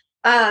them.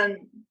 Um,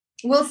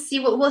 we'll see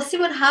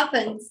what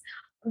happens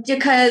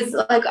because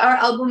like our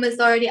album is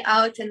already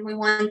out and we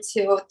want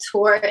to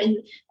tour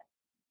in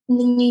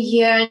the new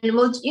year, and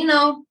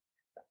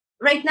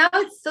right now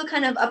it's still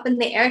kind of up in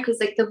the air because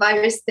like the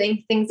virus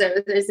thing,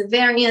 there's a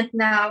variant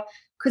now.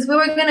 Because we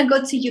were gonna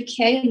go to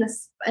UK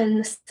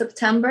in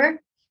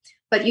September,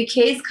 but UK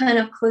is kind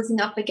of closing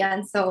up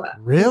again, so we're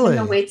gonna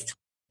Really? wait till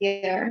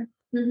year.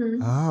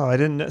 Hmm. Oh, I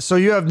didn't know. So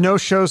you have no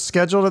shows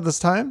scheduled at this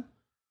time?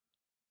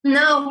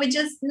 No, we're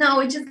just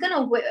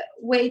gonna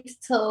wait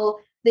till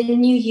the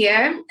new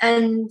year,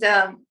 and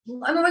I mean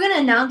we're gonna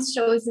announce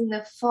shows in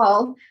the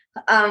fall,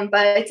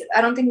 but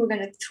I don't think we're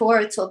gonna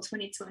tour till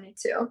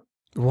 2022.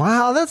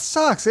 Wow, that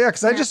sucks. Yeah,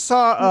 because I Yeah. just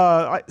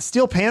saw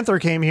Steel Panther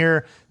came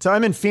here to,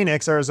 I'm in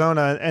Phoenix,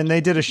 Arizona, and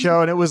they did a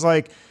show, and it was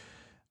like,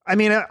 I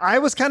mean, I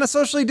was kind of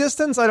socially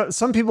distanced. I don't,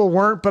 some people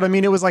weren't, but I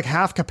mean, it was like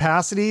half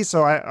capacity.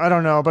 So I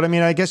don't know. But I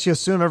mean, I guess you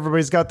assume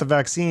everybody's got the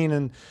vaccine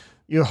and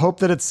you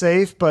hope that it's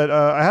safe. But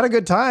I had a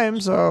good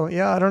time. So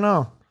yeah, I don't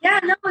know. Yeah,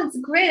 no, it's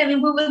great. I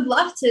mean, we would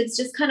love to. It's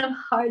just kind of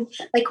hard,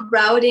 like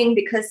routing,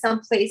 because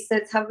some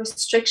places have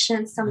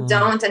restrictions, some Mm,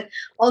 don't. And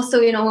also,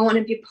 we want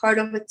to be part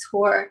of a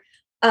tour.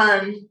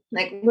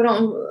 Like we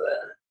don't,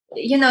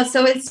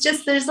 so it's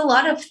just, there's a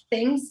lot of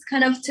things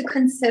kind of to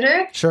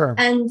consider. sure.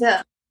 And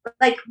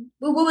like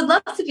we would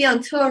love to be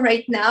on tour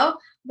right now,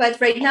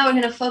 but right now we're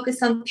going to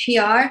focus on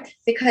PR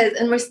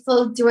and we're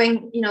still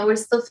doing, we're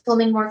still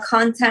filming more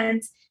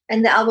content,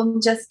 and the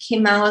album just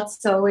came out,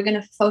 so we're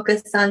going to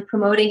focus on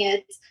promoting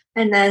it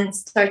and then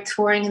start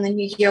touring in the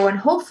new year when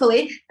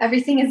hopefully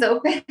everything is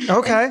open.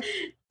 Okay.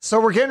 So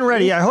we're getting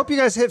ready. I hope you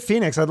guys hit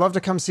Phoenix. I'd love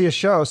to come see a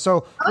show.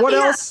 So Oh what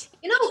yeah, else?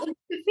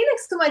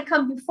 Phoenix too might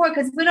come before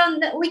because we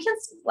can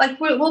like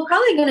we're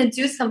probably gonna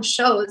do some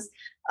shows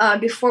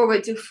before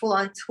we do full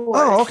on tour.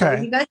 Oh, So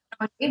okay. you guys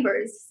are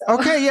neighbors. So.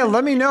 Okay. Yeah.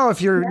 Let me know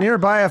if you're Yeah.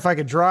 nearby, if I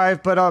could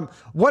drive. But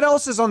what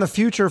else is on the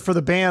future for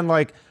the band?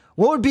 Like,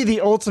 what would be the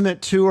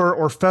ultimate tour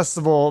or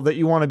festival that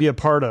you want to be a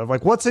part of?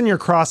 Like, what's in your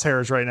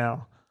crosshairs right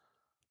now?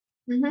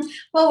 Mhm.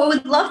 Well, we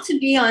would love to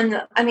be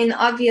on. I mean,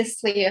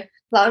 obviously,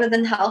 Louder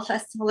Than Hell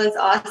Festival is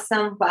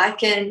awesome.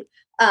 Wacken,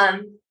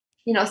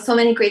 so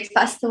many great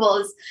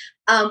festivals.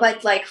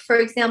 But like, for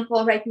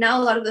example, right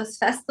now, a lot of those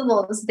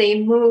festivals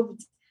they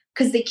moved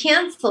because they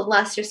canceled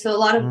last year, so a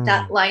lot of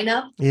that Mm,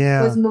 lineup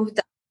yeah. was moved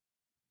up.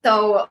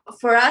 So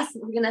for us,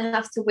 we're gonna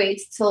have to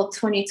wait till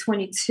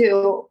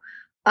 2022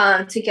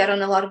 to get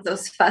on a lot of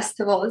those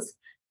festivals.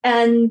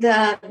 And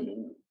the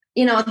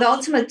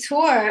ultimate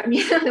tour,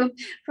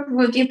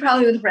 would be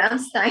probably with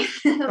Ramstein.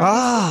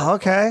 Ah,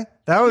 okay.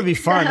 That would be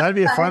fun. That'd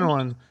be a fun Fun.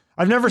 one.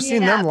 I've never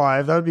seen Yeah, them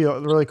live. That would be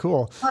really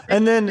cool. oh,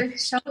 And then their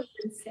show is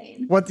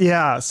insane. what?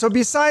 Yeah. So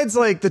besides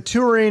like the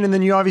touring, and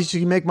then you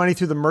obviously make money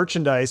through the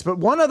merchandise. But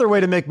one other way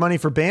to make money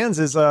for bands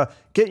is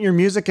getting your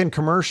music in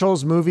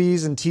commercials,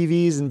 movies, and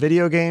TVs and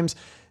video games.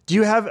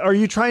 Are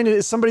you trying to?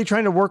 Is somebody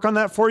trying to work on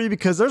that for you?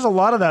 Because there's a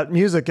lot of that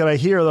music that I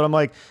hear that I'm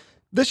like,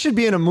 this should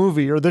be in a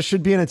movie or this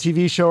should be in a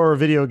TV show or a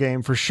video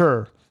game for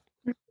sure.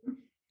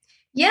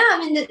 Yeah, I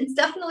mean, it's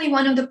definitely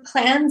one of the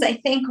plans, I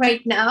think,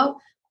 right now.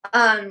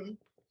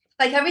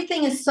 Like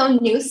everything is so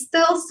new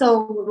still.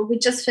 So we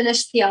just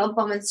finished the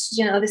album.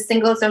 The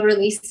singles are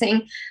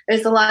releasing.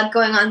 There's a lot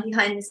going on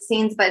behind the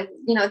scenes, but,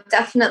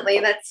 definitely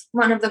that's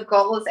one of the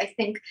goals, I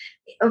think,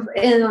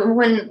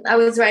 when I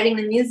was writing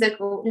the music,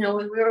 when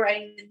we were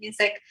writing the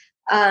music,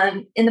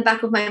 in the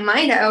back of my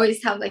mind, I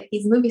always have like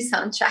these movie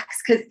soundtracks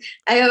because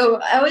I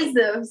always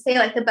say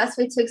like the best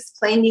way to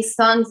explain these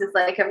songs is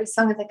like every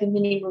song is like a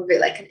mini movie,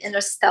 like an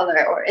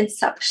Interstellar or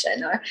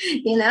Inception or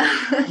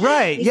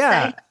Right. these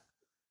Yeah. things.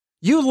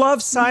 You love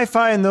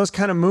sci-fi and those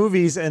kind of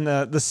movies and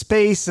the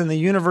space and the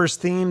universe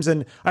themes.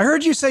 And I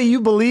heard you say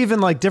you believe in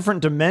like different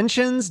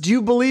dimensions. Do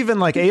you believe in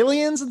like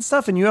aliens and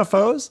stuff and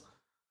UFOs?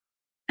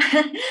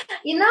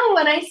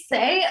 What I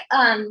say?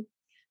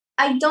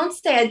 I don't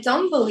say I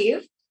don't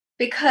believe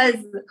because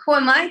who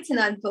am I to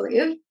not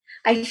believe?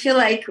 I feel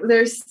like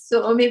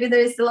maybe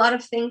there's a lot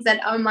of things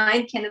that our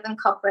mind can't even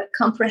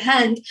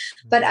comprehend,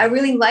 but I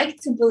really like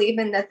to believe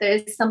in that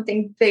there's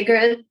something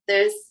bigger.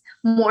 There's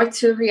more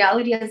to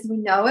reality as we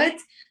know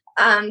it.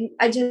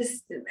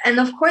 And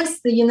of course,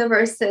 the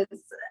universe is,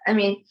 I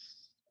mean,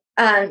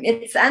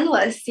 it's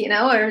endless,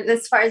 or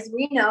as far as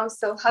we know.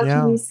 So how can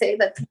Yeah. we say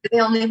that we're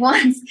the only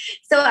ones?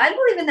 So I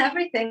believe in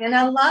everything, and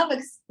I love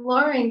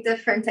exploring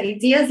different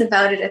ideas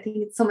about it. I think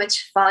it's so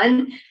much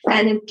fun,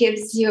 and it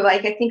gives you,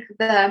 like, I think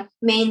the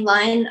main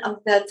line of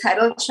the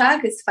title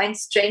track is "Find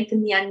strength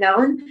in the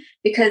unknown,"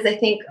 because I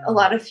think a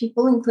lot of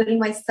people, including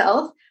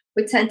myself,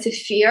 we tend to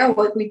fear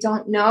what we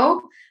don't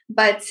know.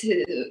 But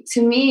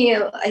to me,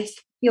 I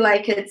feel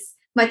like it's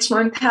much more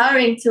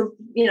empowering to,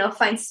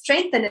 find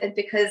strength in it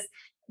because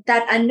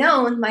that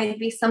unknown might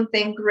be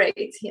something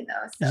great. So.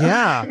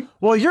 Yeah.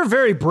 Well, you're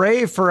very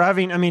brave for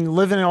living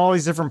in all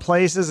these different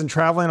places and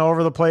traveling all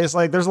over the place.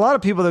 Like there's a lot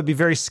of people that'd be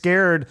very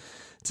scared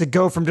to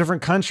go from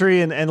different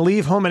country and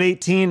leave home at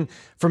 18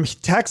 from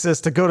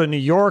Texas to go to New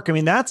York. I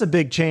mean, that's a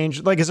big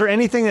change. Like, is there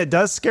anything that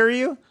does scare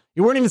you?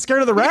 You weren't even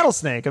scared of the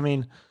rattlesnake. I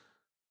mean,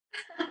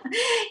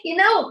 You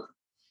know,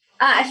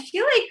 I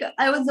feel like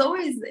I was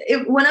always,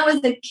 when I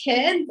was a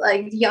kid,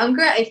 like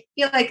younger, I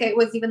feel like I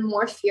was even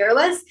more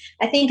fearless.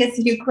 I think as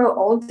you grow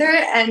older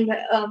and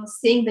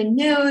seeing the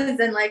news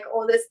and like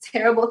all these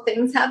terrible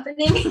things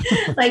happening,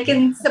 like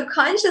and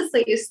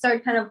subconsciously you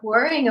start kind of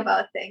worrying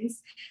about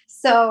things.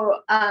 So,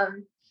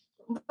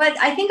 but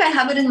I think I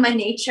have it in my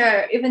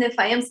nature. Even if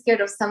I am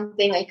scared of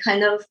something, I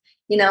kind of,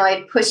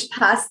 I push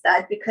past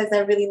that because I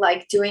really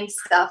like doing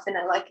stuff and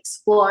I like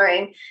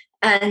exploring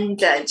and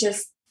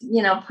just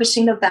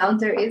pushing the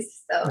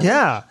boundaries. So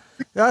yeah,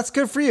 that's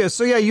good for you.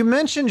 So yeah, you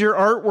mentioned your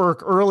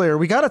artwork earlier.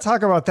 We got to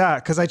talk about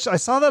that because I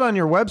saw that on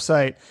your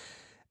website,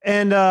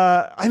 and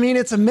I mean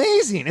it's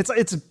amazing.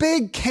 It's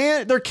big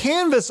they're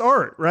canvas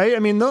art, right? I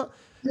mean,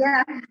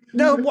 yeah.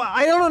 No,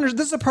 I don't understand.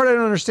 This is the part I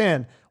don't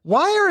understand.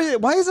 Why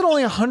is it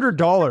only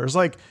 $100?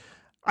 Like,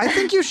 I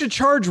think you should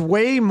charge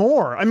way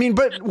more. I mean,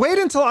 but wait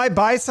until I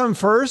buy some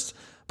first.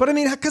 But I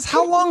mean, because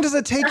how long does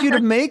it take you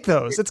to make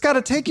those? It's got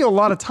to take you a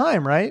lot of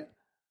time, right?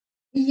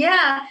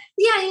 Yeah.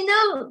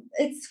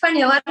 It's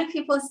funny. A lot of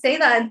people say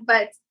that,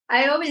 but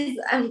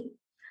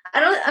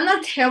I'm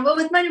not terrible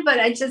with money, but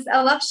I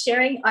love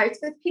sharing art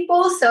with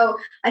people. So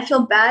I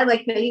feel bad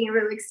like making it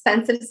really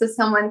expensive so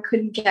someone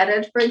could get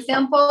it, for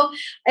example.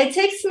 It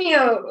takes me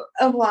a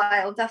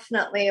while,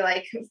 definitely.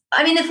 Like,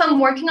 I mean, if I'm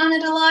working on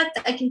it a lot,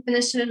 I can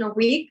finish it in a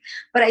week,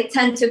 but I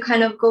tend to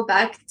kind of go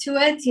back to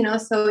it,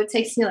 so it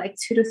takes me like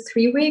 2 to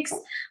 3 weeks.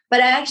 But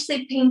I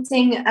actually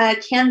painting a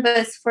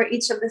canvas for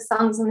each of the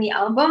songs on the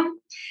album.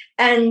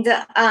 And,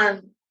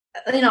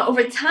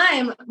 over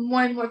time,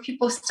 more and more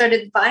people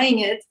started buying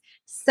it.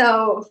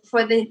 So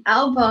for the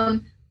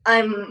album,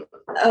 I'm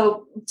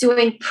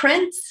doing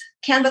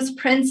canvas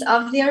prints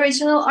of the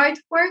original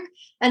artwork.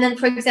 And then,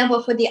 for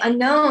example, for The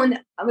Unknown,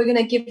 we're going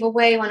to give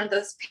away one of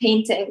those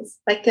paintings,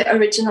 like the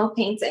original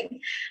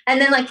painting.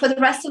 And then like for the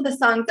rest of the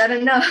songs, I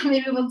don't know,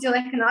 maybe we'll do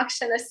like an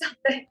auction or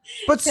something.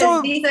 But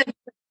so these are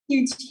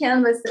huge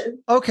canvases.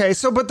 Okay,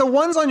 so but the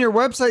ones on your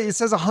website, it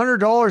says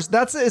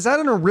 $100. Is that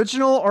an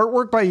original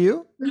artwork by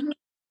you? Mm-hmm.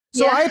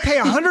 So yeah. I pay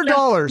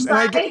 $100 and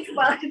I get.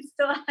 Well, it's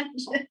still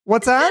 100.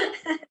 What's that?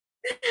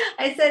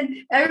 I said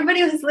everybody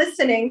who's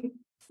listening,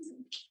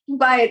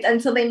 buy it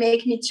until they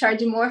make me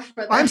charge more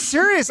for them. I'm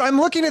serious. I'm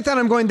looking at that.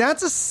 I'm going,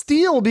 that's a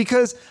steal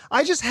because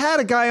I just had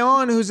a guy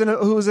on who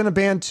was in a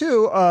band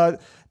too.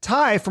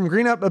 Ty from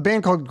a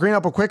band called Green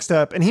Apple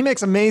Quickstep, and he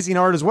makes amazing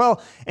art as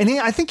well. And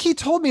I think he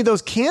told me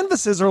those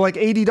canvases are like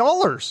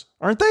 $80,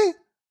 aren't they?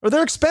 Or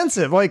they're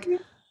expensive? Like,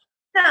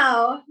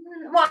 no,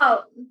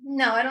 well,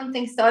 no, I don't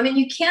think so. I mean,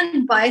 you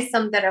can buy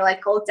some that are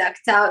like all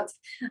decked out.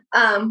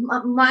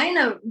 Mine,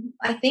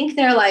 I think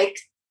they're like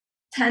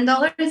 $10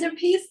 a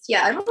piece.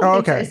 Yeah, I don't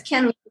think this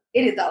can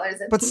be $80 a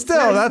piece. But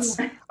still,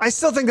 I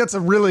still think that's a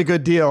really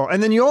good deal.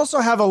 And then you also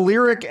have a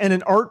lyric and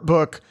an art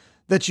book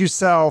that you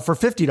sell for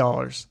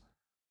 $50.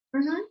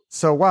 Mm-hmm.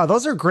 So, wow,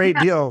 those are great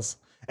deals.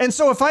 And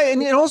so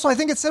and also I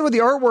think it said with the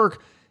artwork,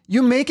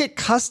 you make it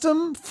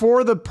custom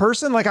for the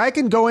person. Like I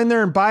can go in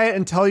there and buy it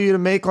and tell you to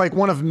make like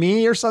one of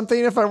me or something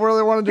if I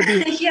really wanted to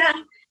be. Yeah.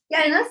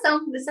 I know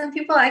some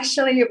people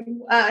actually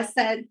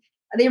said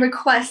they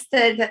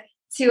requested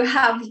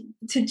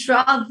to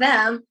draw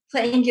them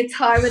playing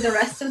guitar with the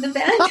rest of the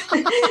band.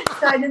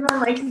 So I didn't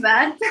like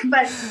that.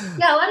 But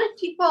yeah, a lot of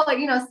people,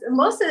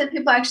 most of the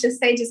people actually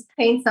say just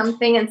paint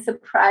something and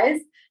surprise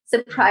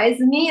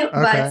me. Okay.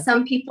 But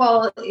some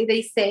people,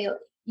 they say,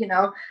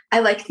 I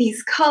like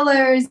these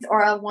colors,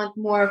 or I want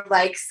more of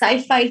like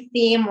sci-fi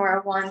theme, or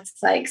I want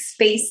like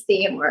space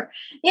theme, or,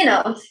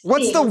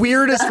 What's the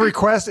weirdest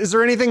request? Is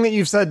there anything that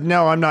you've said,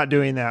 no, I'm not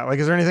doing that? Like,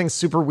 is there anything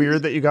super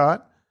weird that you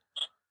got?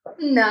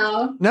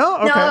 No.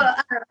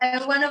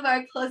 Okay. One of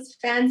our close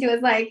fans, he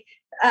was like,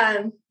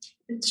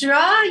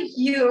 draw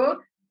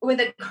you with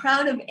a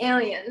crowd of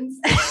aliens.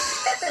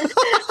 I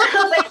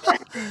was like,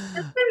 that's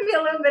going to be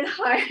a little bit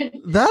hard.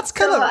 That's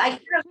kind of... I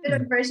kind of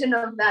did a version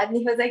of that. And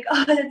he was like,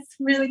 oh, that's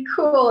really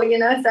cool,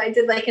 So I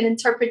did like an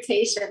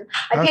interpretation.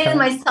 I painted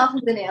myself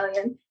as an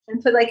alien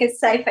and put like a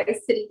sci-fi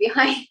city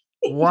behind.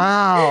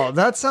 Wow,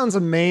 that sounds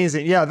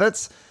amazing. Yeah,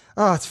 it's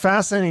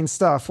fascinating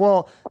stuff.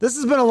 Well, this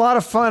has been a lot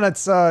of fun.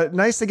 It's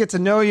nice to get to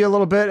know you a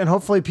little bit, and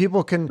hopefully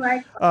people can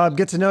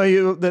get to know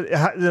you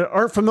that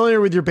aren't familiar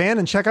with your band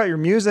and check out your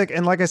music.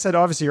 And like I said,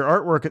 obviously your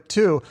artwork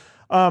too.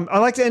 I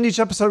like to end each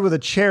episode with a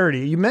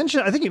charity.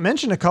 I think you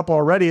mentioned a couple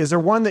already. Is there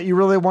one that you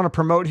really want to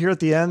promote here at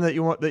the end that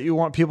you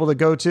want people to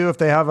go to if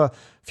they have a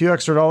few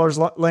extra dollars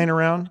laying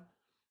around?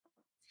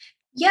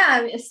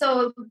 Yeah,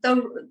 so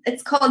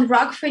it's called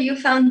Rock for You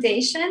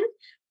Foundation.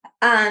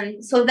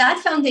 So that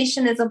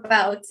foundation is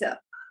about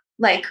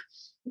like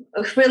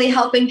really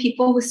helping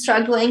people who are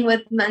struggling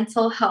with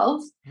mental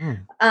health.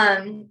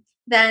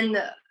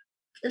 Then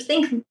I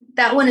think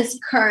that one is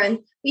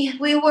current. We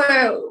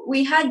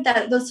had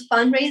those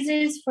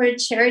fundraisers for a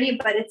charity,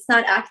 but it's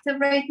not active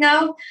right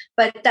now.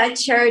 But that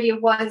charity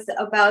was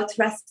about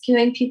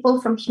rescuing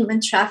people from human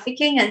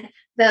trafficking, and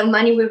the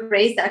money we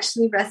raised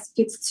actually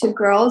rescued 2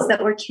 girls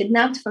that were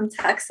kidnapped from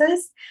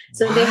Texas.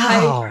 So they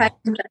hired private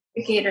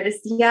investigators.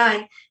 Yeah,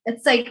 and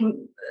it's like,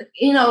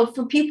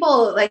 for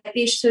people, like,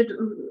 they should,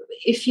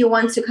 if you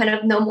want to kind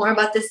of know more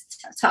about this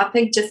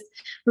topic, just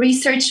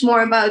research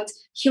more about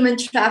human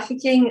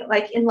trafficking,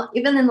 like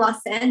even in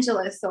Los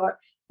Angeles or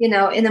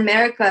in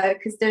America,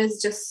 because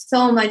there's just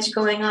so much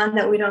going on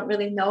that we don't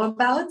really know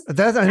about.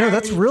 I know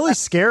that's really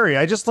scary.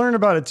 I just learned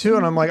about it too,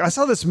 and I'm like, I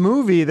saw this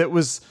movie that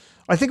was,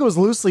 I think it was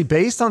loosely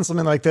based on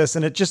something like this,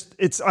 and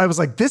I was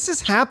like, this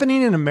is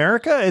happening in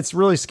America. It's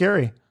really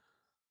scary.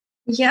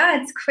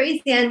 Yeah, it's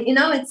crazy, and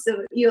it's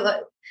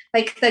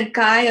like the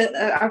guy,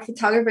 our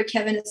photographer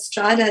Kevin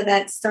Estrada,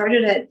 that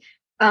started it.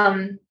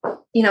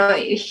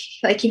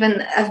 Like even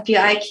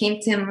FBI came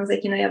to him and was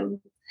like,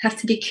 you have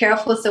to be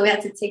careful. So he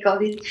had to take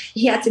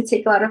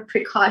a lot of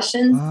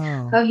precautions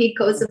how he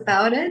goes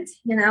about it,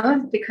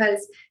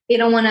 because they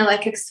don't want to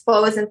like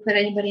expose and put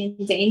anybody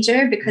in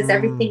danger, because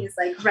everything is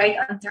like right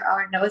under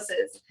our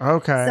noses.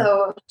 Okay.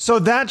 So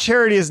that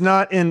charity is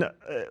not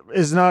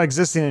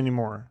existing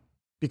anymore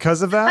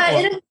because of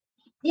that?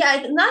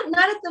 Not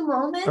at the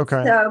moment.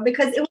 Okay. So,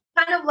 because it was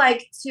kind of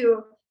like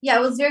it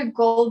was very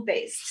goal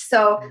based.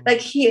 So like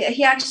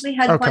he actually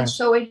had one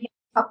show where he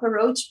had Papa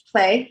Roach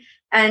play,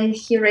 and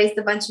he raised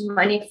a bunch of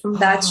money from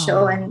that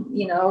show, and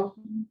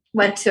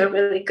went to a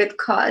really good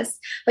cause.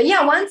 But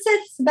yeah, once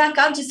it's back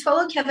up, just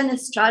follow Kevin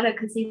Estrada,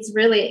 because he's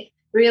really,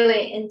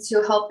 really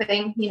into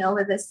helping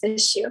with this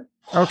issue.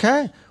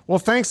 Okay. Well,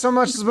 thanks so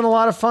much. It's been a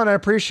lot of fun. I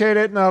appreciate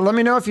it. And let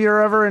me know if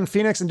you're ever in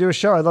Phoenix and do a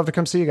show. I'd love to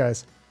come see you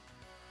guys.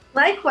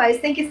 Likewise.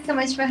 Thank you so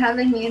much for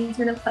having me. It's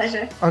been a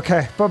pleasure.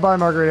 Okay. Bye-bye,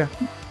 Margarita.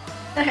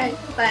 All right.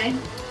 Bye.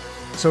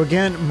 So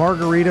again,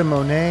 Margarita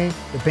Monet,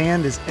 the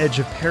band is Edge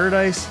of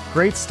Paradise.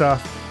 Great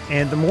stuff.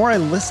 And the more I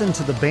listen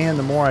to the band,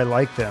 the more I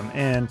like them.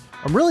 And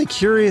I'm really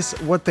curious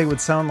what they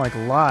would sound like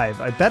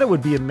live. I bet it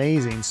would be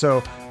amazing.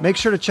 So make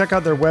sure to check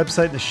out their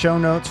website in the show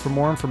notes for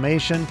more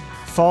information.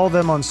 Follow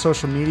them on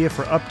social media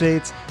for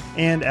updates.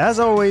 And as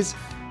always,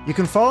 you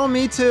can follow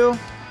me too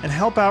and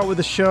help out with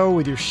the show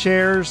with your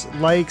shares,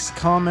 likes,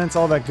 comments,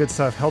 all that good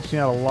stuff. Helps me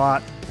out a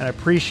lot, and I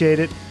appreciate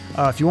it.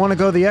 If you want to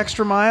go the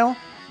extra mile,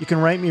 you can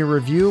write me a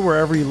review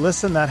wherever you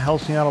listen. That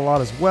helps me out a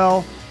lot as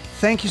well.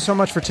 Thank you so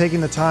much for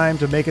taking the time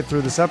to make it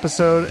through this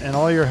episode and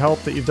all your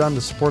help that you've done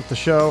to support the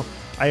show.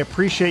 I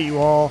appreciate you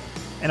all,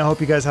 and I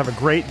hope you guys have a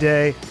great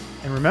day.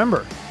 And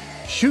remember,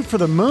 shoot for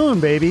the moon,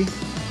 baby.